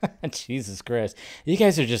 Jesus Christ. You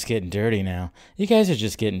guys are just getting dirty now.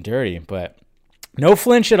 But no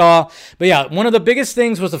flinch at all. But yeah, one of the biggest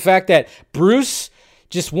things was the fact that Bruce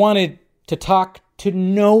just wanted to talk to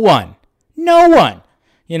no one. No one.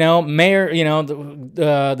 You know, mayor, you know,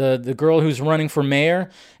 the girl who's running for mayor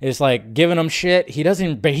is like giving him shit.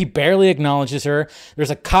 He barely acknowledges her.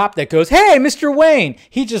 There's a cop that goes, "Hey, Mr. Wayne."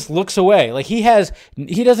 He just looks away. Like he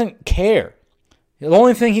doesn't care. The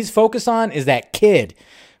only thing he's focused on is that kid,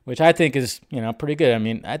 which I think is, you know, pretty good. I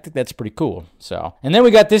mean, I think that's pretty cool. So, and then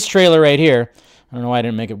we got this trailer right here. I don't know why I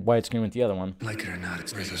didn't make it widescreen with the other one. Like it or not,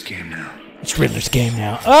 it's Riddler's game now. It's Riddler's game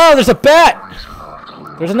now. Oh, there's a bat.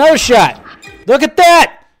 There's another shot. Look at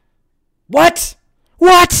that. What?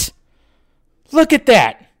 Look at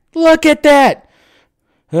that.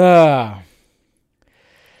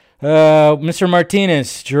 Mr.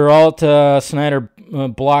 Martinez, Geralt Snyder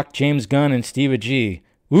blocked James Gunn and Steve G.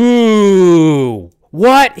 Ooh.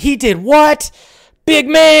 What? He did what? Big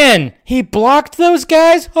man. He blocked those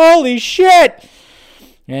guys? Holy shit.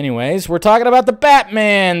 Anyways, we're talking about the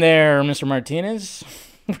Batman there, Mr. Martinez.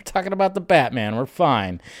 We're talking about the Batman. We're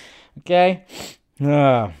fine. Okay?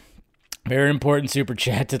 Very important super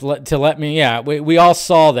chat to let me, yeah, we all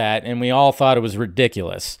saw that, and we all thought it was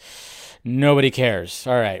ridiculous. Nobody cares.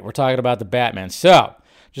 All right, we're talking about the Batman. So,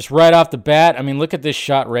 just right off the bat, I mean, look at this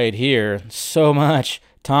shot right here. So much.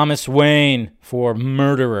 Thomas Wayne for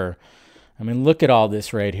murderer. I mean, look at all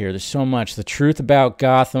this right here. There's so much. The truth about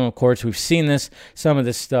Gotham, of course, we've seen some of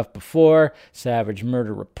this stuff before. Savage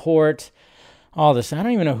Murder Report. All this. I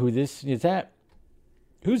don't even know who this is.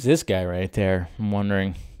 Who's this guy right there? I'm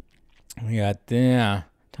wondering. We got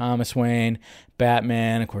Thomas Wayne,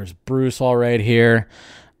 Batman, of course, Bruce all right here.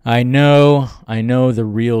 I know the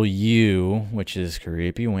real you, which is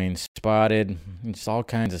creepy. Wayne spotted. It's all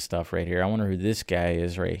kinds of stuff right here. I wonder who this guy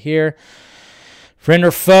is right here. Friend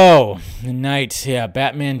or foe? The Knight, yeah,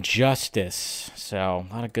 Batman Justice. So,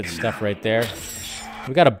 a lot of good stuff right there.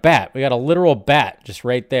 We got a bat. We got a literal bat just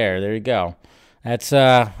right there. There you go.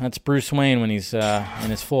 That's Bruce Wayne when he's in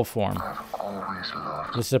his full form.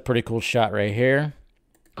 This is a pretty cool shot right here.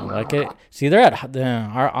 I like it. See, they're at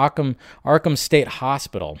our Arkham State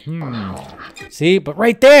Hospital. See, but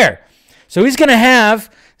right there. So he's going to have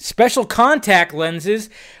special contact lenses.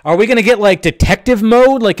 Are we going to get like detective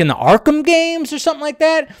mode like in the Arkham games or something like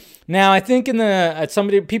that? Now, I think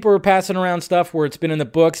people are passing around stuff where it's been in the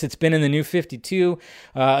books. It's been in the New 52,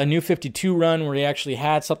 a New 52 run where he actually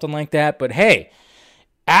had something like that. But hey,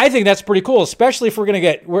 I think that's pretty cool, especially if we're going to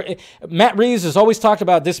get... Matt Reeves has always talked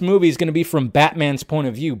about this movie is going to be from Batman's point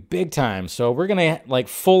of view, big time. So we're going to like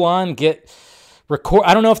full on get...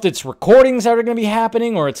 I don't know if it's recordings that are going to be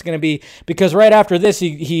happening or it's going to be... Because right after this,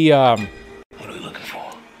 he What are we looking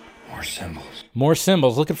for? More symbols. More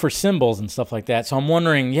symbols, looking for symbols and stuff like that. So I'm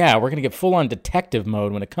wondering, yeah, we're going to get full on detective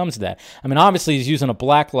mode when it comes to that. I mean, obviously he's using a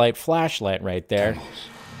black light flashlight right there.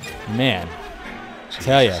 Symbols. Man.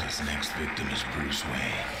 Tell ya. The next victim is Bruce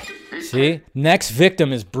Wayne. See? Next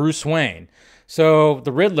victim is Bruce Wayne. So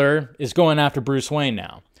the Riddler is going after Bruce Wayne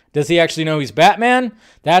now. Does he actually know he's Batman?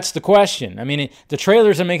 That's the question. I mean, the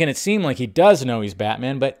trailers are making it seem like he does know he's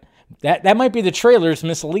Batman, but that might be the trailers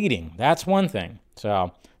misleading. That's one thing.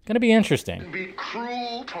 So, going to be interesting.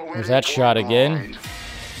 There's that shot again.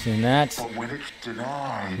 Seen that? But when it's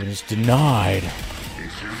denied, it is denied.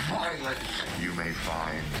 if you're violent, you may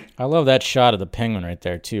find. I love that shot of the penguin right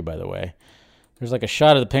there, too, by the way. There's like a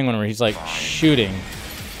shot of the penguin where he's like shooting.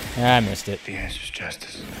 I missed it. The answer's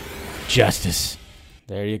justice. Justice.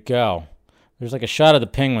 There you go. There's like a shot of the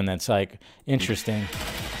penguin that's like interesting.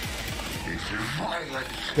 If violence.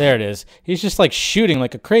 There it is. He's just like shooting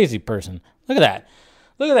like a crazy person. Look at that.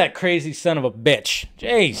 Look at that crazy son of a bitch.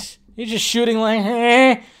 Jeez. He's just shooting like,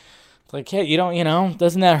 eh. It's like, hey,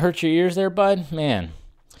 doesn't that hurt your ears there, bud? Man.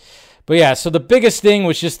 But yeah, so the biggest thing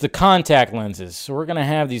was just the contact lenses. So we're going to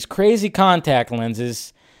have these crazy contact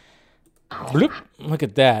lenses. Bloop. Look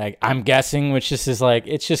at that. I'm guessing, which just is like,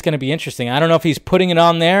 it's just going to be interesting. I don't know if he's putting it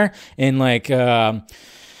on there and like,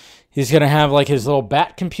 he's going to have like his little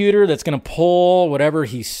bat computer that's going to pull whatever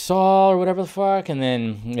he saw or whatever the fuck, and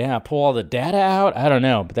then, yeah, pull all the data out. I don't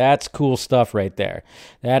know, but that's cool stuff right there.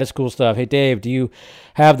 That is cool stuff. Hey, Dave, do you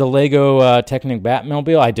have the Lego Technic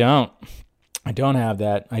Batmobile? I don't have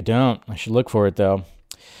that. I don't. I should look for it, though.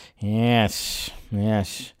 Yes.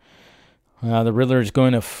 The Riddler is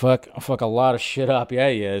going to fuck a lot of shit up. Yeah,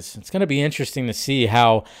 he is. It's going to be interesting to see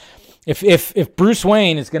how... If Bruce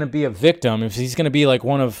Wayne is going to be a victim, if he's going to be like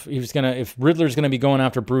if Riddler's going to be going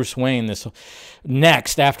after Bruce Wayne this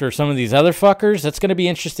next after some of these other fuckers, that's going to be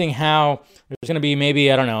interesting how there's going to be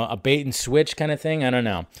maybe, I don't know, a bait and switch kind of thing. I don't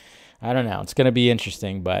know. It's going to be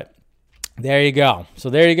interesting, but there you go. So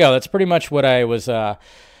there you go. That's pretty much what I was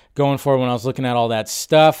going for when I was looking at all that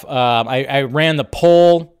stuff. I ran the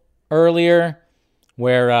poll earlier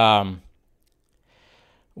where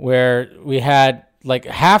we had like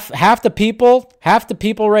half the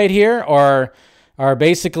people right here are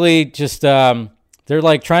basically just they're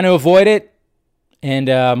like trying to avoid it, and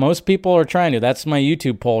most people are trying to. That's my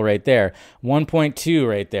YouTube poll right there, 1.2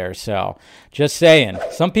 right there. So just saying,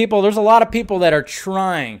 there's a lot of people that are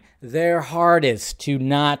trying their hardest to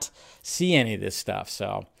not see any of this stuff.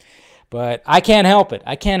 So, but I can't help it.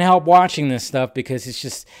 I can't help watching this stuff because it's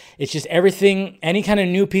just everything, any kind of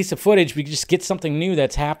new piece of footage, we just get something new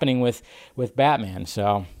that's happening with Batman.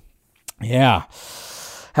 So, yeah.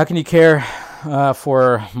 How can you care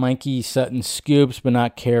for Mikey Sutton scoops but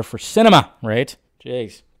not care for cinema, right?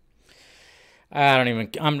 Jeez.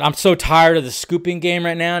 I'm so tired of the scooping game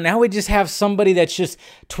right now. Now we just have somebody that's just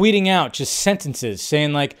tweeting out just sentences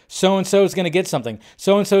saying like, so-and-so is going to get something.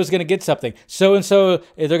 So-and-so is going to get something. So-and-so,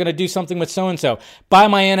 they're going to do something with so-and-so. Buy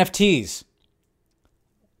my NFTs.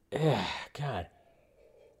 Ugh, God.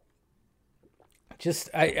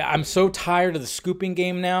 I'm so tired of the scooping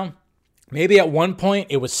game now. Maybe at one point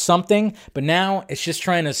it was something, but now it's just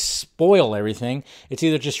trying to spoil everything. It's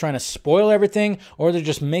either just trying to spoil everything or they're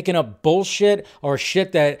just making up bullshit or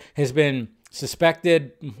shit that has been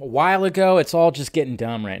suspected a while ago. It's all just getting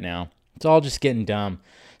dumb right now. It's all just getting dumb.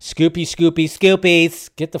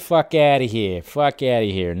 Scoopies. Get the fuck out of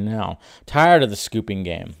here. No. Tired of the scooping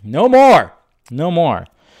game. No more. No more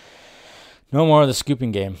of the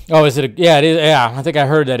scooping game. Oh, is it yeah, it is. Yeah, I think I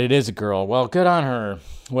heard that it is a girl. Well, good on her.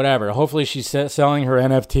 Whatever. Hopefully she's selling her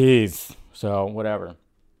NFTs. So, whatever.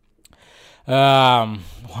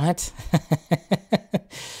 What?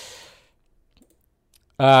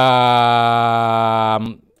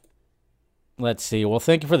 Let's see. Well,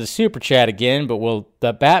 thank you for the super chat again, but will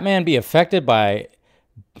the Batman be affected by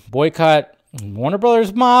boycott Warner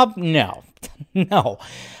Brothers mob? No. No.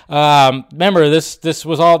 Remember, there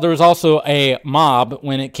was also a mob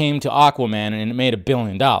when it came to Aquaman, and it made $1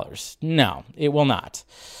 billion. No, it will not.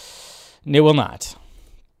 It will not.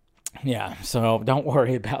 Yeah, so don't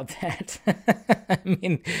worry about that. I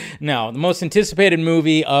mean, no, the most anticipated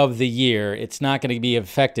movie of the year, it's not going to be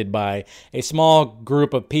affected by a small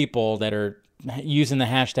group of people that are using the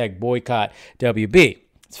hashtag boycott WB.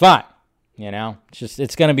 It's fine.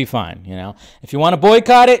 It's going to be fine. If you want to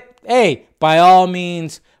boycott it, hey, by all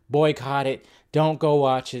means, boycott it. Don't go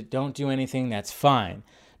watch it. Don't do anything. That's fine.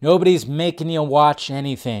 Nobody's making you watch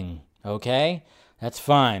anything. Okay? That's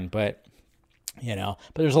fine. But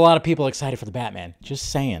there's a lot of people excited for the Batman. Just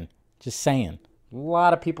saying. A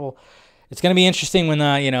lot of people. It's going to be interesting when,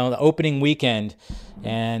 the opening weekend,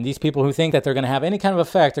 and these people who think that they're going to have any kind of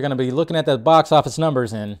effect, they're going to be looking at the box office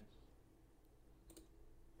numbers and,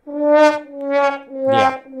 yeah.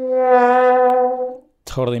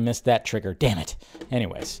 Totally missed that trigger. Damn it.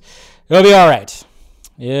 Anyways, it'll be all right.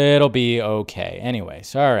 It'll be okay.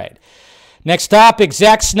 Anyways, all right. Next topic,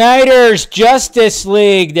 Zack Snyder's Justice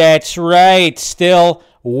League. That's right. Still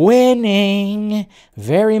winning.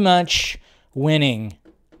 Very much winning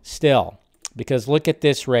still. Because look at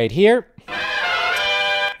this right here.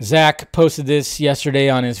 Zack posted this yesterday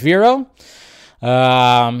on his Vero.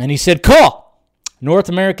 And he said, cool. North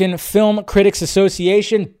American Film Critics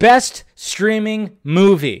Association, best streaming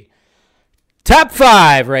movie. Top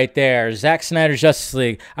 5 right there. Zack Snyder's Justice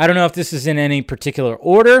League. I don't know if this is in any particular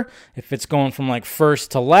order, if it's going from like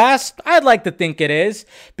first to last. I'd like to think it is,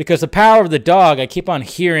 because The Power of the Dog, I keep on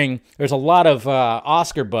hearing there's a lot of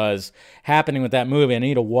Oscar buzz happening with that movie. I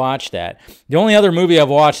need to watch that. The only other movie I've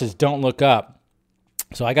watched is Don't Look Up.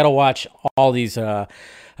 So I got to watch all these, The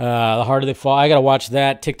Harder They Fall. I got to watch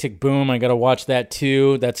that. Tick, Tick, Boom. I got to watch that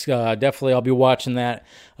too. That's definitely, I'll be watching that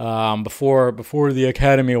before the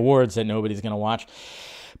Academy Awards that nobody's going to watch.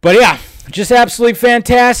 But yeah, just absolutely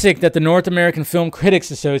fantastic that the North American Film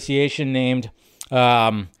Critics Association named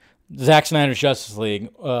Zack Snyder's Justice League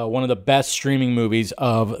one of the best streaming movies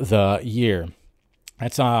of the year.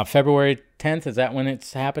 That's February 10th. Is that when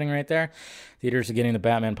it's happening right there? Theaters are getting the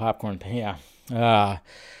Batman popcorn. Yeah.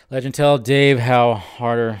 Legend tell Dave how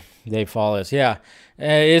harder they fall is. Yeah.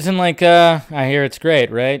 Isn't like, I hear it's great,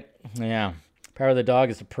 right? Yeah. Power of the Dog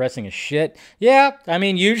is depressing as shit. Yeah. I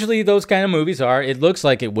mean, usually those kind of movies are. It looks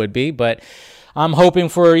like it would be, but I'm hoping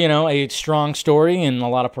for, a strong story and a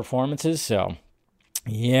lot of performances. So,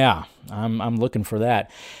 yeah, I'm looking for that.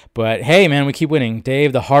 But hey, man, we keep winning.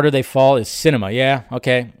 Dave, The Harder They Fall is cinema. Yeah,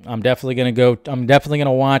 okay. I'm definitely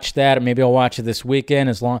gonna watch that. Maybe I'll watch it this weekend.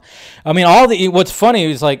 What's funny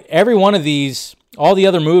is like every one of these, all the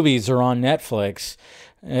other movies are on Netflix.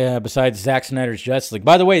 Besides Zack Snyder's Justice League.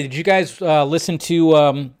 By the way, did you guys listen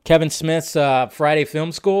to Kevin Smith's Friday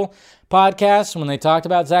Film School podcast when they talked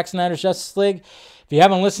about Zack Snyder's Justice League? If you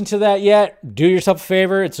haven't listened to that yet, do yourself a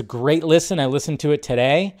favor. It's a great listen. I listened to it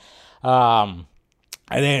today.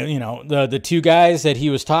 And then, the two guys that he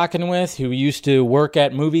was talking with who used to work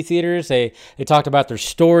at movie theaters, they talked about their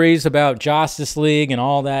stories about Justice League and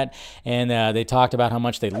all that, and they talked about how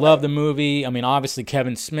much they love the movie. I mean, obviously,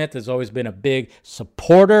 Kevin Smith has always been a big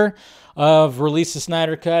supporter of Release the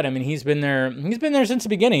Snyder Cut. I mean, he's been there since the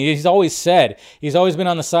beginning. He's always been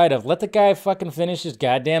on the side of, let the guy fucking finish his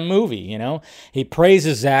goddamn movie, He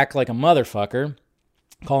praises Zack like a motherfucker,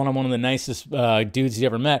 calling him one of the nicest dudes he's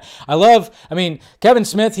ever met. Kevin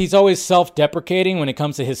Smith, he's always self-deprecating when it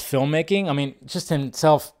comes to his filmmaking. I mean, just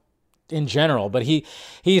himself in general. But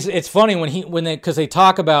it's funny because they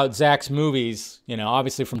talk about Zack's movies,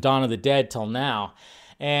 obviously from Dawn of the Dead till now.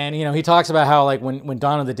 And, he talks about how, like, when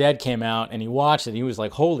Dawn of the Dead came out and he watched it, he was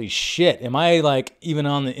like, holy shit, am I, like, even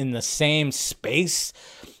in the same space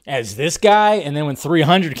as this guy? And then when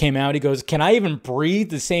 300 came out, he goes, can I even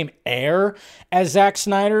breathe the same air as Zack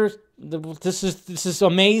Snyder? This is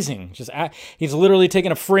amazing. He's literally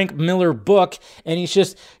taking a Frank Miller book and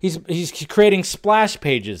he's creating splash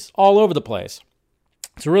pages all over the place.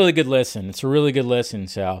 It's a really good listen.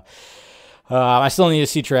 So I still need to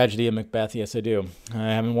see Tragedy of Macbeth. Yes, I do. I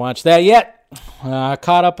haven't watched that yet.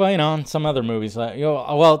 Caught up, on some other movies.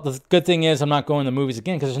 Well, the good thing is I'm not going to the movies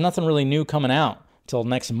again because there's nothing really new coming out till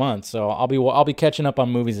next month. So I'll be catching up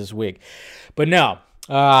on movies this week. But no,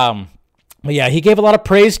 but yeah, he gave a lot of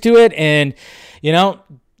praise to it, and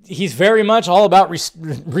he's very much all about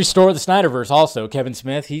restore the Snyderverse. Also, Kevin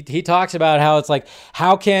Smith, he talks about how it's like,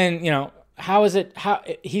 how is it? How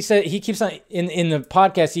he said he keeps on in the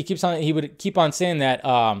podcast. He would keep on saying that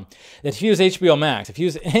that if he was HBO Max, if he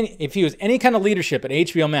was any kind of leadership at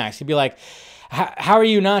HBO Max, he'd be like, how are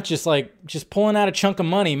you not just pulling out a chunk of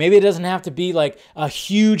money? Maybe it doesn't have to be like a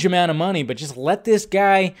huge amount of money, but just let this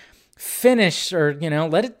guy finish, or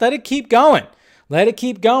let it keep going. Let it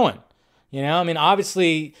keep going.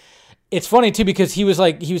 Obviously. It's funny, too, because he was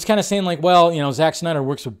kind of saying, like, well, Zack Snyder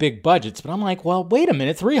works with big budgets. But I'm like, well, wait a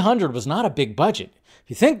minute. 300 was not a big budget. If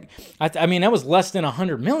you think, that was less than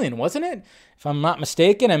 $100 million, wasn't it? If I'm not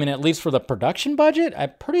mistaken. At least for the production budget,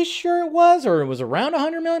 I'm pretty sure it was, or it was around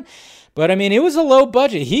 $100 million. But, it was a low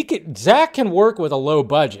budget. Zack can work with a low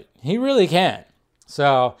budget. He really can.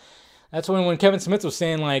 So that's when Kevin Smith was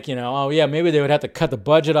saying, like, oh yeah, maybe they would have to cut the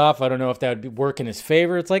budget off. I don't know if that would work in his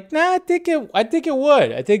favor. It's like, nah, I think it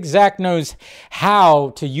would. I think Zack knows how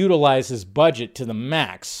to utilize his budget to the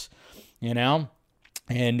max, and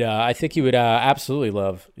I think he would absolutely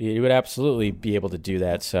be able to do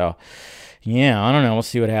that. So yeah, I don't know. We'll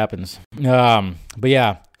see what happens. But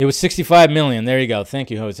yeah, it was $65 million. There you go.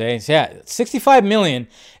 Thank you, Jose. So yeah, $65 million.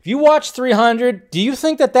 If you watch 300, do you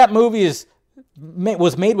think that movie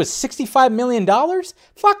was made with $65 million?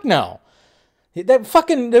 Fuck no.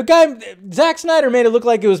 The guy, Zack Snyder, made it look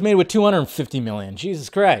like it was made with $250 million. Jesus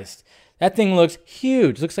Christ. That thing looks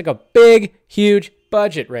huge. Looks like a big, huge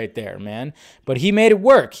budget right there, man. But he made it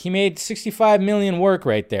work. He made $65 million work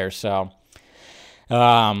right there. So,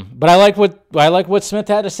 but I like what Smith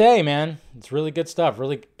had to say, man. It's really good stuff.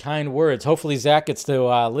 Really kind words. Hopefully Zack gets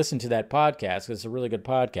to listen to that podcast, because it's a really good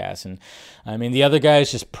podcast. And the other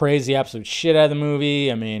guys just praise the absolute shit out of the movie.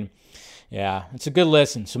 Yeah, it's a good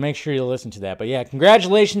listen, so make sure you listen to that. But yeah,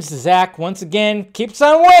 congratulations to Zach once again. Keeps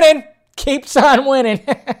on winning. Keeps on winning.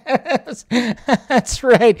 That's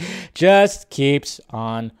right. Just keeps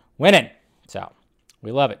on winning. So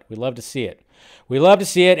we love it. We love to see it. We love to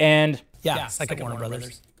see it, and yeah, suck it, Warner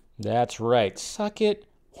Brothers. That's right. Suck it,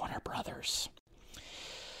 Warner Brothers.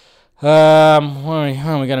 We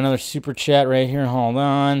got another super chat right here. Hold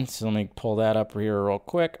on. So let me pull that up here real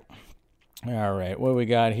quick. All right, what do we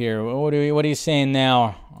got here? What are you saying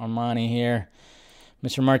now, Armani here?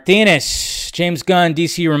 Mr. Martinez, James Gunn,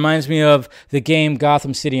 DC reminds me of the game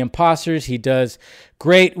Gotham City Imposters. He does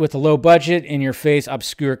great with a low budget, in-your-face,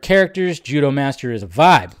 obscure characters. Judo Master is a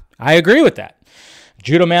vibe. I agree with that.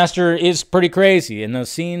 Judo Master is pretty crazy. And those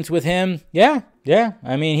scenes with him, yeah.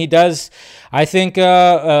 I mean, he does. I think,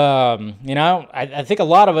 I think a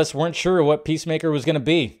lot of us weren't sure what Peacemaker was going to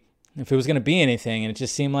be. If it was going to be anything, and it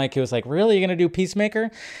just seemed like it was like, really, you're going to do Peacemaker?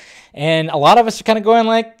 And a lot of us are kind of going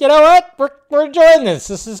like, you know what, we're enjoying this.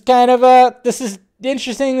 This is kind of this is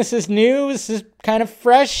interesting. This is new. This is kind of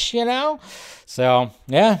fresh, So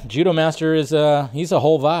yeah, Judo Master is he's a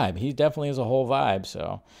whole vibe. He definitely is a whole vibe.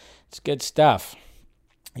 So it's good stuff.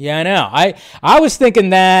 Yeah, I know. I was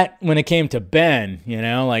thinking that when it came to Ben,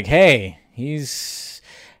 like, hey, he's,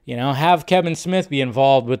 have Kevin Smith be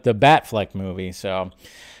involved with the Batfleck movie. So.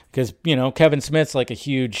 Because, Kevin Smith's like a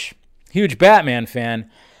huge Batman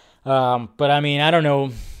fan. But, I mean, I don't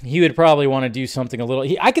know. He would probably want to do something a little...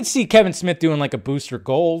 I could see Kevin Smith doing like a Booster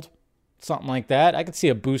Gold, something like that. I could see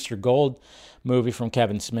a Booster Gold movie from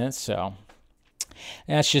Kevin Smith. So,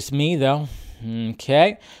 that's just me, though.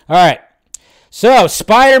 Okay. All right. So,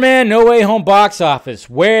 Spider-Man No Way Home box office.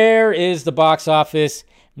 Where is the box office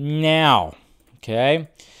now? Okay.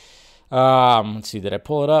 Let's see, did I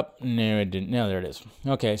pull it up? No, I didn't. No, there it is.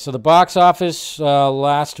 Okay, so the box office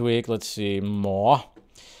last week, let's see, more.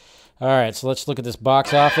 All right, so let's look at this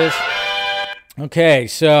box office. Okay,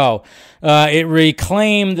 so it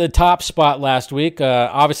reclaimed the top spot last week.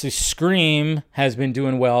 Obviously, Scream has been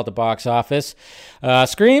doing well at the box office.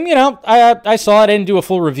 Scream, I saw it. I didn't do a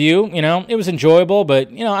full review. It was enjoyable,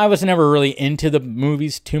 but, I was never really into the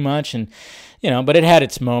movies too much, and but it had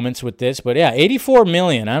its moments with this. But yeah, $84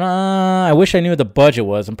 million. I wish I knew what the budget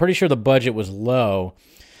was. I'm pretty sure the budget was low.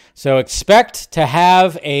 So expect to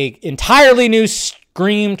have a entirely new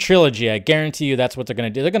Scream trilogy. I guarantee you that's what they're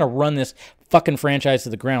going to do. They're going to run this fucking franchise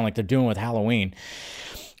to the ground like they're doing with Halloween.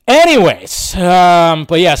 Anyways,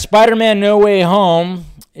 but yeah, Spider-Man No Way Home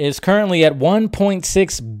is currently at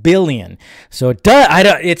 $1.6 billion. So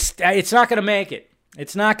it's not going to make it.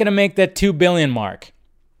 It's not going to make that $2 billion mark.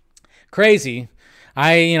 Crazy.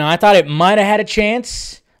 I thought it might have had a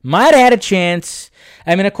chance.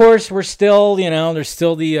 I mean, of course, we're still, there's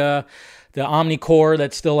still the Omnicore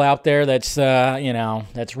that's still out there. That's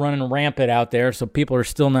that's running rampant out there. So people are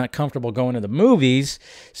still not comfortable going to the movies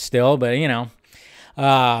still. But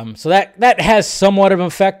so that has somewhat of an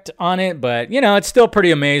effect on it. But it's still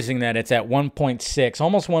pretty amazing that it's at 1.6,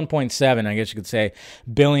 almost 1.7, I guess you could say,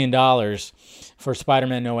 $1 billion for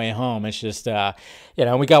Spider-Man No Way Home. It's just,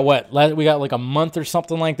 we got like a month or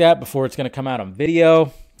something like that before it's going to come out on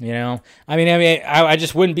video. I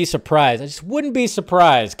just wouldn't be surprised.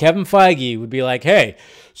 Kevin Feige would be like, hey,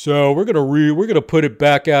 so we're gonna put it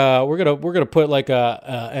back. We're gonna put like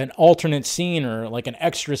an alternate scene or like an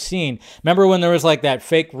extra scene. Remember when there was like that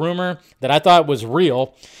fake rumor that I thought was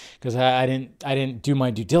real because I didn't do my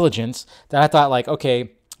due diligence. That I thought like,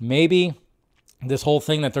 okay, maybe this whole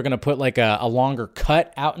thing that they're going to put like a longer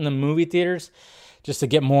cut out in the movie theaters just to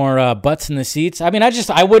get more butts in the seats. I mean,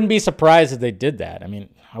 I wouldn't be surprised if they did that. I mean,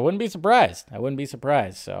 I wouldn't be surprised.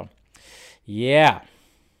 So, yeah,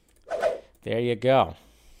 there you go.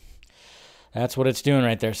 That's what it's doing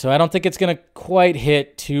right there. So I don't think it's going to quite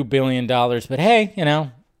hit $2 billion. But hey,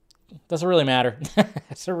 doesn't really matter.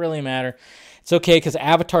 It's okay because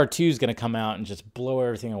Avatar 2 is going to come out and just blow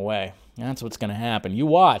everything away. That's what's going to happen. You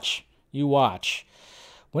watch.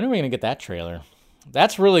 When are we going to get that trailer?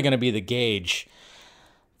 That's really going to be the gauge.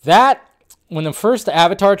 When the first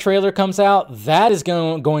Avatar trailer comes out, that is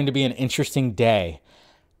going to be an interesting day.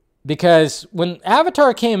 Because when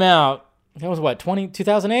Avatar came out, that was what,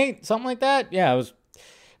 2008? Something like that? Yeah, it was.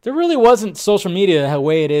 There really wasn't social media the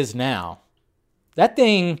way it is now. That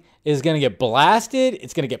thing is going to get blasted.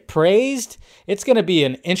 It's going to get praised. It's going to be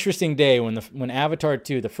an interesting day when Avatar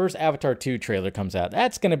 2, the first Avatar 2 trailer comes out.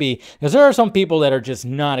 That's going to be, because there are some people that are just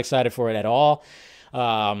not excited for it at all.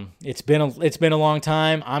 It's been a long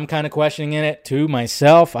time. I'm kind of questioning it to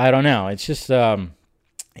myself. I don't know. It's just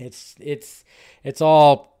it's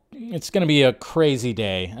going to be a crazy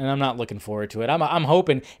day, and I'm not looking forward to it. I'm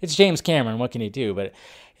hoping it's James Cameron. What can he do? But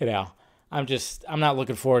I'm not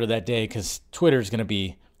looking forward to that day because Twitter's going to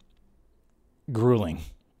be grueling.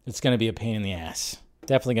 It's going to be a pain in the ass.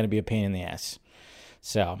 Definitely going to be a pain in the ass.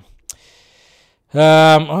 So,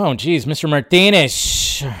 oh, geez, Mr.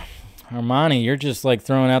 Martinez. Armani, you're just like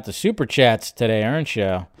throwing out the super chats today, aren't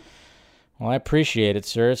you? Well, I appreciate it,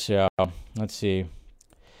 sir. So, let's see.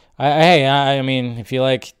 I mean, if you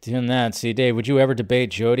like doing that, see, Dave, would you ever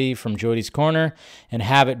debate Jody from Jody's Corner and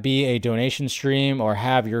have it be a donation stream or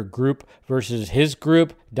have your group versus his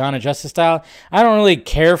group, Donna Justice style? I don't really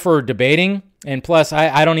care for debating. And plus,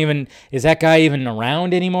 I don't even, is that guy even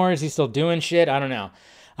around anymore? Is he still doing shit? I don't know.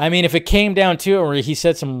 I mean, if it came down to it where he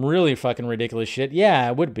said some really fucking ridiculous shit, yeah,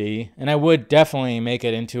 it would be. And I would definitely make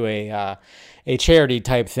it into a charity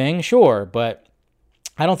type thing, sure. But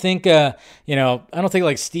I don't think, I don't think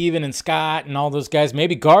like Steven and Scott and all those guys,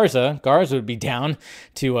 maybe Garza would be down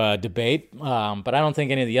to debate, but I don't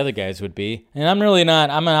think any of the other guys would be. And I'm really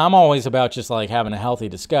not, I'm always about just like having a healthy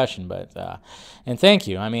discussion, but, and thank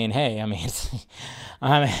you. I mean, hey,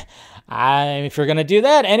 if you're going to do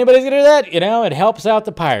that, anybody's going to do that, it helps out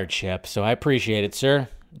the pirate ship. So I appreciate it, sir.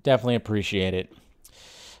 Definitely appreciate it.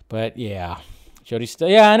 But yeah. Jody's still,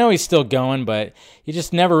 I know he's still going, but you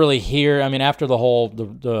just never really hear. I mean, after the whole,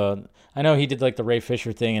 I know he did like the Ray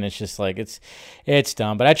Fisher thing, and it's just like it's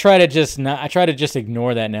dumb. But I try to just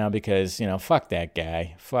ignore that now because fuck that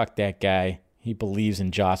guy. He believes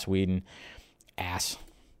in Joss Whedon, ass.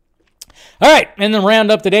 All right, and then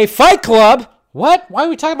round up today, Fight Club. What? Why are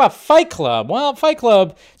we talking about Fight Club? Well, Fight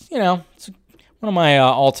Club, it's one of my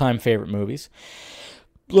all-time favorite movies.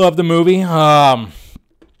 Love the movie.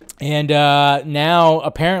 And now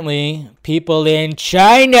apparently people in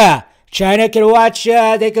China can watch.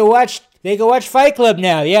 They can watch Fight Club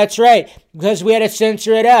now. Yeah, that's right. Because we had to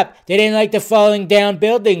censor it up. They didn't like the falling down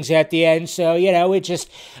buildings at the end, so we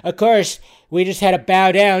just had to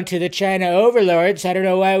bow down to the China overlords. I don't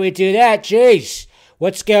know why we do that. Jeez,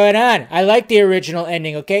 what's going on? I like the original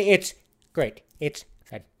ending. Okay, it's great. It's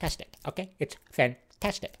fantastic. Okay, it's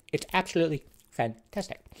fantastic. It's absolutely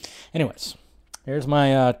fantastic. Anyways. Here's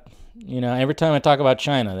my, every time I talk about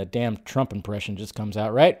China, that damn Trump impression just comes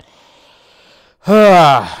out, right?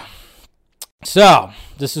 So,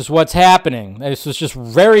 this is what's happening. This was just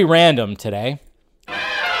very random today.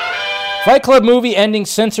 Fight Club movie ending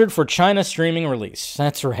censored for China streaming release.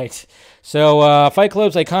 That's right. So, Fight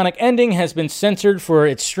Club's iconic ending has been censored for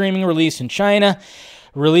its streaming release in China.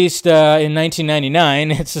 Released in 1999.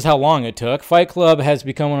 This is how long it took. Fight Club has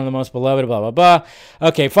become one of the most beloved, blah, blah, blah.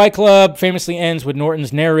 Okay, Fight Club famously ends with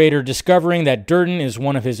Norton's narrator discovering that Durden is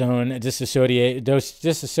one of his own disassociated, I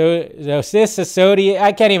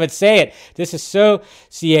can't even say it,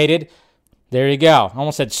 disassociated, there you go. I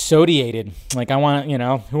almost said sodiated. Like I want,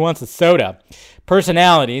 who wants a soda?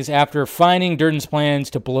 Personalities after finding Durden's plans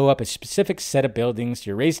to blow up a specific set of buildings to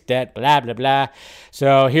erase debt, blah, blah, blah.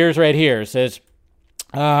 So here's right here. It says,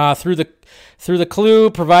 through the clue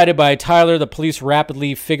provided by Tyler, the police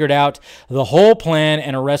rapidly figured out the whole plan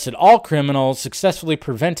and arrested all criminals, successfully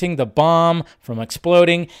preventing the bomb from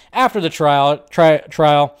exploding. After the trial,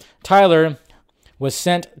 Tyler was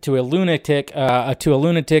sent to a lunatic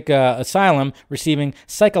asylum, receiving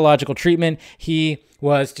psychological treatment. He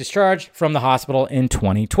was discharged from the hospital in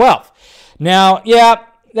 2012. Now, yeah,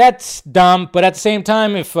 that's dumb, but at the same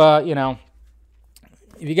time, if you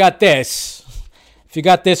got this. If you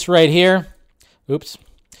got this right here, the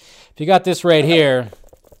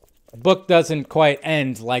book doesn't quite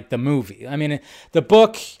end like the movie. I mean, the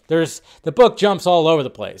book jumps all over the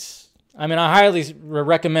place. I mean, I highly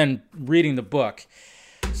recommend reading the book.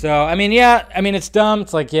 So, it's dumb.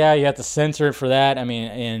 It's like, yeah, you have to censor it for that. I mean,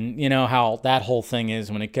 and you know how that whole thing is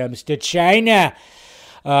when it comes to China.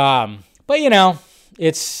 But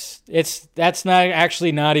that's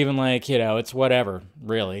not even like, it's whatever,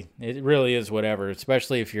 really. It really is whatever,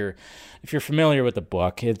 especially if you're familiar with the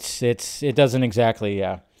book. It doesn't exactly,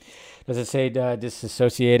 does it say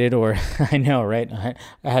disassociated or, I know, right?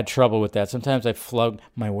 I had trouble with that. Sometimes I flub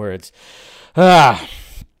my words. So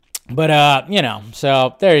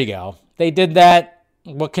there you go. They did that.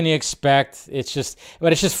 What can you expect? It's just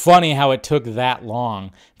funny how it took that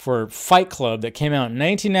long for Fight Club that came out in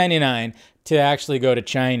 1999 to actually go to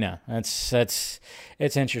China. It's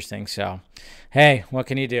interesting. So, hey, what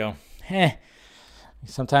can you do?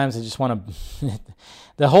 Sometimes I just want to.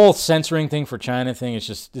 The whole censoring thing for China thing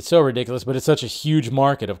it's so ridiculous, but it's such a huge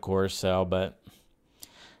market, of course. So, but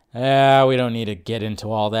we don't need to get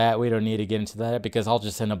into all that. We don't need to get into that because I'll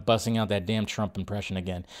just end up busting out that damn Trump impression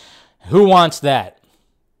again. Who wants that?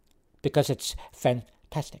 Because it's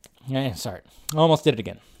fantastic. Sorry, almost did it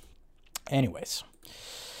again. Anyways.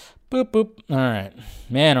 Boop, boop. All right.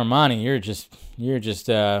 Man, Armani, you're just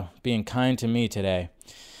being kind to me today.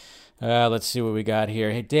 Let's see what we got here.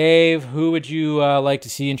 Hey, Dave, who would you like to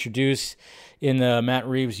see introduced in the Matt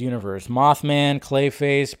Reeves universe? Mothman,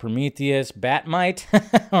 Clayface, Prometheus,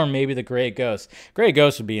 Batmite, or maybe the Grey Ghost? Grey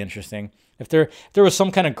Ghost would be interesting. If there was some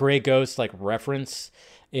kind of Grey Ghost like reference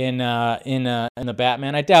in the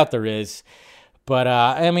Batman, I doubt there is. But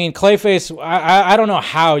I mean, Clayface, I don't know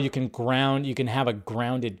how you can have a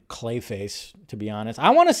grounded Clayface, to be honest. I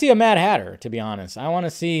want to see a Mad Hatter, to be honest. I want to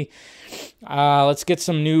see, let's get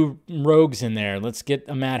some new rogues in there. Let's get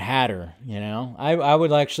a Mad Hatter, you know? I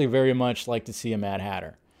would actually very much like to see a Mad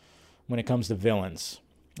Hatter when it comes to villains.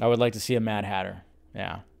 I would like to see a Mad Hatter,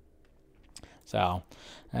 yeah. So,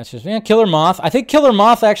 that's just, Killer Moth. I think Killer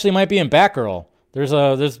Moth actually might be in Batgirl.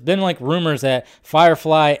 There's been like rumors that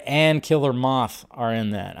Firefly and Killer Moth are in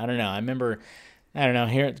that. I don't know. I remember,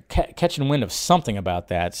 catching wind of something about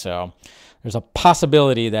that. So there's a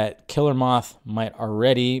possibility that Killer Moth might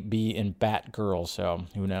already be in Batgirl. So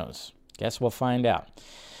who knows? Guess we'll find out.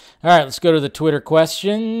 All right, let's go to the Twitter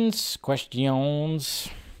questions. All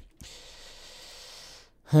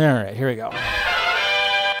right, here we go.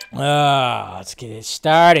 Let's get it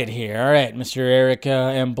started here. All right, Mr. Eric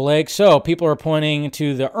and Blake. So, people are pointing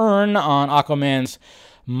to the urn on Aquaman's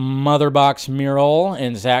mother box mural,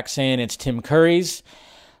 and Zach saying it's Tim Curry's.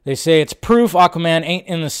 They say it's proof Aquaman ain't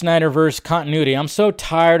in the Snyderverse continuity. I'm so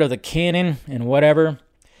tired of the canon and whatever.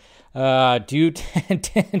 Jose,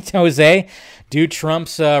 do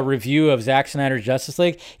Trump's review of Zack Snyder's Justice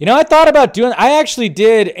League. I thought about I actually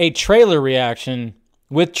did a trailer reaction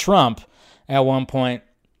with Trump at one point.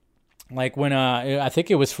 Like when I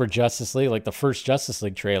think it was for Justice League, like the first Justice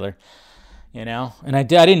League trailer, and I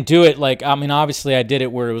didn't do it obviously I did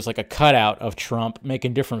it where it was like a cutout of Trump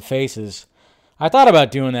making different faces. I thought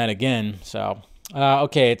about doing that again. So,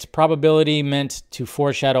 okay, it's probability meant to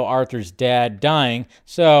foreshadow Arthur's dad dying.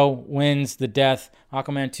 So, when's the death?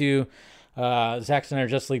 Aquaman 2, Zack Snyder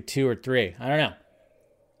Justice League 2 or 3? I don't know.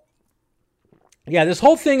 Yeah, this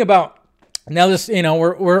whole thing about. Now this,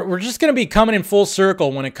 we're just gonna be coming in full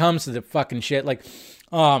circle when it comes to the fucking shit. Like,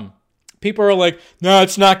 people are like, no,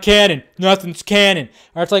 it's not canon. Nothing's canon.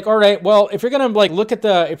 Or it's like, all right, well, if you're gonna look at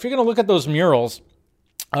those murals,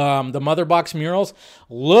 the Mother Box murals,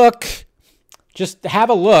 just have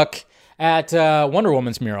a look at Wonder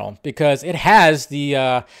Woman's mural because it has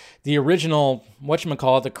the original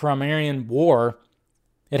the Crimean War.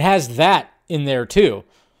 It has that in there too.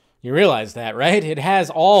 You realize that, right? It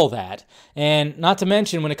has all that. And not to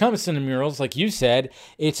mention, when it comes to the murals, like you said,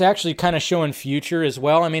 it's actually kind of showing future as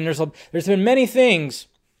well. I mean, there's been many things.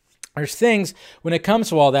 There's things when it comes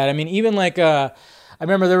to all that. I mean, even like, I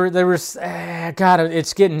remember there was, God,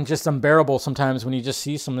 it's getting just unbearable sometimes when you just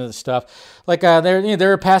see some of the stuff. Like they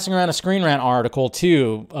were passing around a Screen Rant article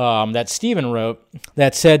too that Steven wrote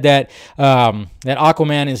that said that that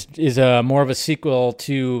Aquaman is more of a sequel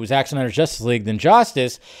to Zack Snyder's Justice League than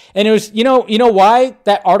Justice, and it was you know why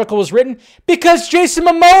that article was written? Because Jason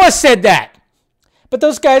Momoa said that. But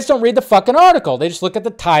those guys don't read the fucking article. They just look at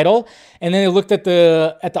the title, and then they looked at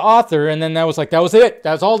the author, and then that was it.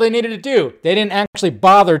 That was all they needed to do. They didn't actually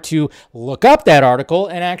bother to look up that article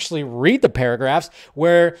and actually read the paragraphs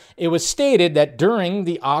where it was stated that during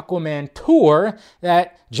the Aquaman tour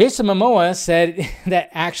that Jason Momoa said that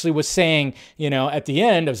actually was saying, at the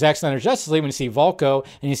end of Zack Snyder's Justice League, when you see Vulko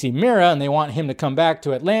and you see Mira, and they want him to come back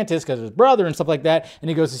to Atlantis because of his brother and stuff like that, and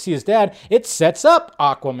he goes to see his dad, it sets up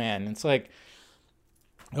Aquaman. It's like,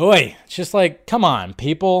 oi, it's just like, come on,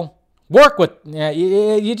 people, work with. Yeah,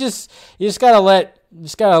 you just gotta let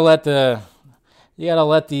the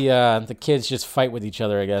kids just fight with each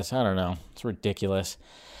other. I guess I don't know. It's ridiculous.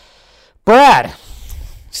 Brad,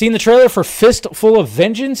 seen the trailer for Fistful of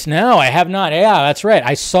Vengeance? No, I have not. Yeah, that's right.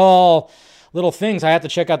 I saw little things. I have to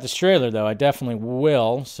check out this trailer though. I definitely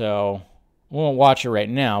will. So I won't watch it right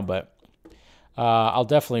now, but I'll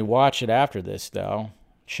definitely watch it after this though.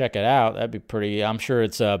 Check it out. That'd be pretty. I'm sure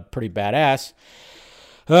it's pretty badass.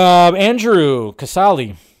 Andrew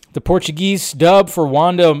Casali, the Portuguese dub for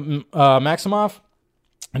Wanda Maximoff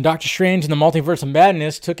and Doctor Strange in the Multiverse of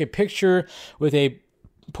Madness, took a picture with a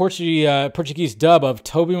Portuguese dub of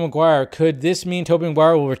Tobey Maguire. Could this mean Tobey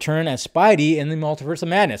Maguire will return as Spidey in the Multiverse of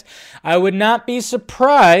Madness? I would not be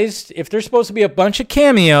surprised if there's supposed to be a bunch of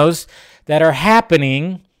cameos that are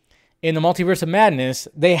happening in the Multiverse of Madness.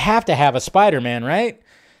 They have to have a Spider-Man, right?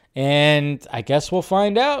 And I guess we'll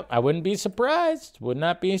find out. I wouldn't be surprised. Would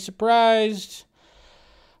not be surprised.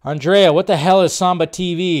 Andrea, what the hell is Samba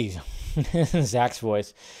TV? Zach's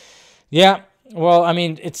voice. Yeah, Well, I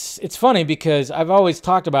mean, it's funny because I've always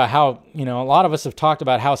talked about how, a lot of us have talked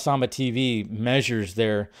about how Samba TV measures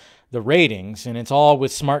the ratings, and it's all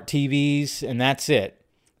with smart TVs, and that's it.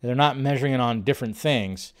 They're not measuring it on different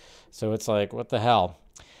things. So it's like, what the hell?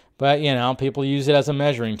 But, people use it as a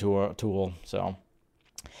measuring tool. So,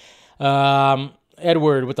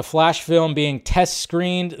 Edward, with the Flash film being test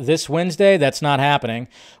screened this Wednesday, that's not happening.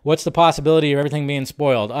 What's the possibility of everything being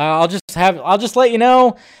spoiled? I'll just let you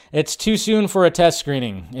know, it's too soon for a test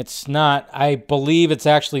screening. It's not. I believe it's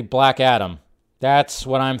actually Black Adam. That's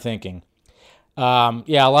what I'm thinking. A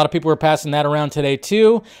lot of people were passing that around today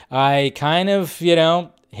too. I kind of,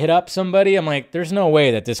 hit up somebody. I'm like, there's no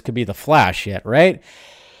way that this could be the Flash yet, right?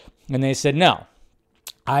 And they said, no.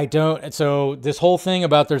 I don't. So this whole thing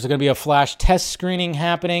about there's going to be a Flash test screening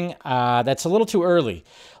happening, that's a little too early.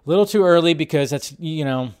 A little too early because that's,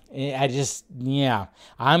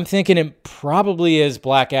 I'm thinking it probably is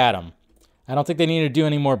Black Adam. I don't think they need to do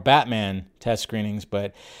any more Batman test screenings,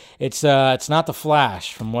 but it's not the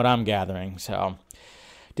Flash from what I'm gathering. So,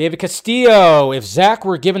 David Castillo, if Zach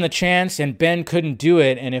were given the chance and Ben couldn't do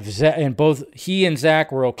it, and if both he and Zach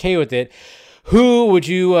were okay with it, who would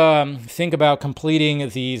you think about completing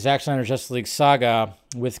the Zack Snyder Justice League saga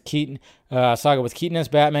with Keaton as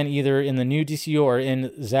Batman, either in the new DCU or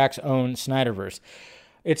in Zack's own Snyderverse?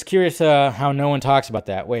 It's curious how no one talks about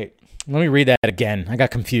that. Wait, let me read that again. I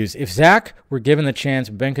got confused. If Zach were given the chance,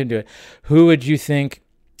 but Ben couldn't do it, who would you think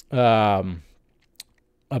about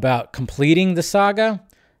completing the saga?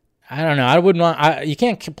 I don't know. I wouldn't want. You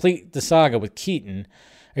can't complete the saga with Keaton.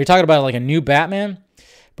 Are you talking about like a new Batman?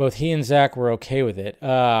 Both he and Zach were okay with it.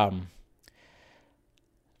 Zach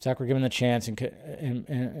were given the chance and Ben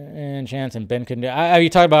couldn't do it. Are you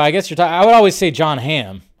talking about? I guess you're talking. I would always say John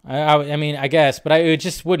Hamm. I guess, but it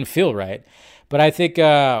just wouldn't feel right. But I think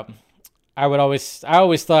I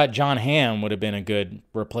always thought John Hamm would have been a good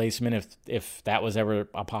replacement if that was ever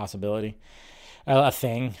a possibility, a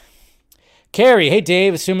thing. Carrie, hey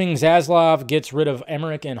Dave, assuming Zaslav gets rid of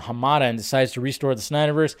Emmerich and Hamada and decides to restore the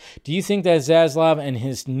Snyderverse, do you think that Zaslav and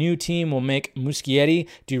his new team will make Muschietti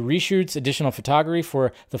do reshoots, additional photography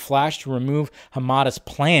for The Flash to remove Hamada's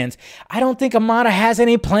plans? I don't think Hamada has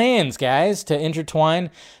any plans, guys, to intertwine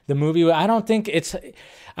the movie. I don't think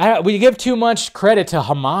we give too much credit to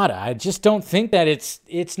Hamada. I just don't think that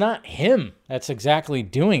it's not him that's exactly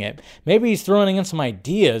doing it. Maybe he's throwing in some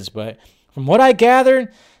ideas, but from what I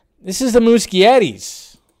gathered, this is the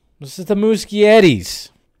Muschiettis.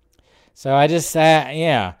 So I just,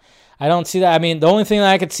 I don't see that. I mean, the only thing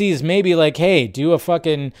that I could see is maybe like, hey, do a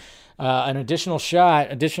fucking, an additional shot,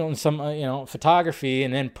 some, photography,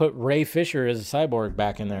 and then put Ray Fisher as a cyborg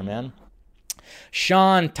back in there, man.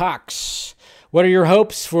 Sean Tox, what are your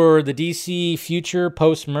hopes for the DC future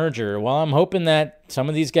post-merger? Well, I'm hoping that some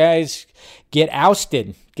of these guys get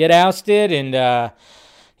ousted and,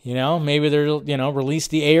 maybe they'll, release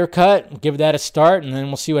the Ayer cut, give that a start, and then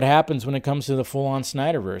we'll see what happens when it comes to the full-on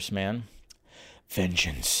Snyderverse, man.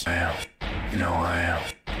 Vengeance. I am. You know I am.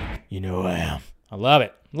 You know I am. I love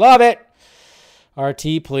it. Love it.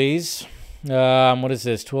 RT, please. What is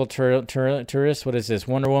this? Twill Tourist? What is this?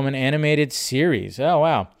 Wonder Woman animated series. Oh,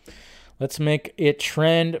 wow. Let's make it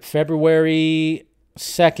trend February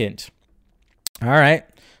 2nd. All right.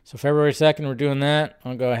 So February 2nd, we're doing that.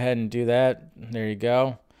 I'll go ahead and do that. There you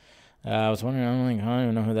go. I was wondering, I don't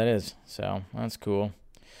even know who that is. So that's cool.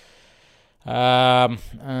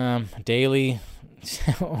 Daily.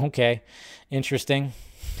 Okay. Interesting.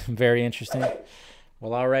 Very interesting.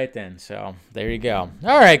 Well, all right then. So there you go.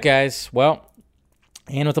 All right, guys. Well,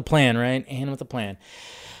 and with a plan, right? And with a plan.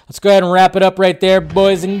 Let's go ahead and wrap it up right there,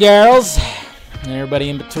 boys and girls. And everybody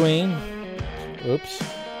in between. Oops.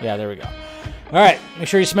 Yeah, there we go. All right, make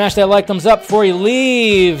sure you smash that like, thumbs up before you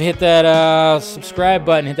leave. Hit that subscribe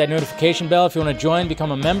button. Hit that notification bell. If you want to join,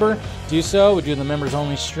 become a member, do so. We do the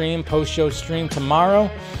members-only stream, post-show stream tomorrow.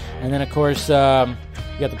 And then, of course, you got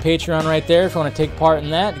the Patreon right there if you want to take part in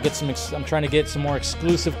that. I'm trying to get some more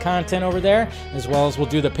exclusive content over there, as well as we'll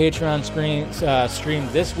do the Patreon stream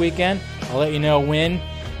this weekend. I'll let you know when,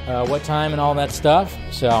 what time, and all that stuff.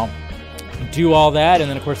 So do all that. And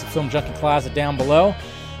then, of course, the Film Junkie Closet down below.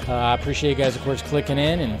 I appreciate you guys, of course, clicking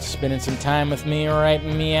in and spending some time with me right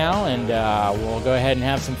meow. And we'll go ahead and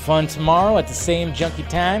have some fun tomorrow at the same Junkie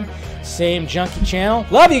time, same Junkie channel.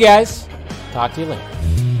 Love you guys. Talk to you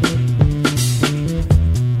later.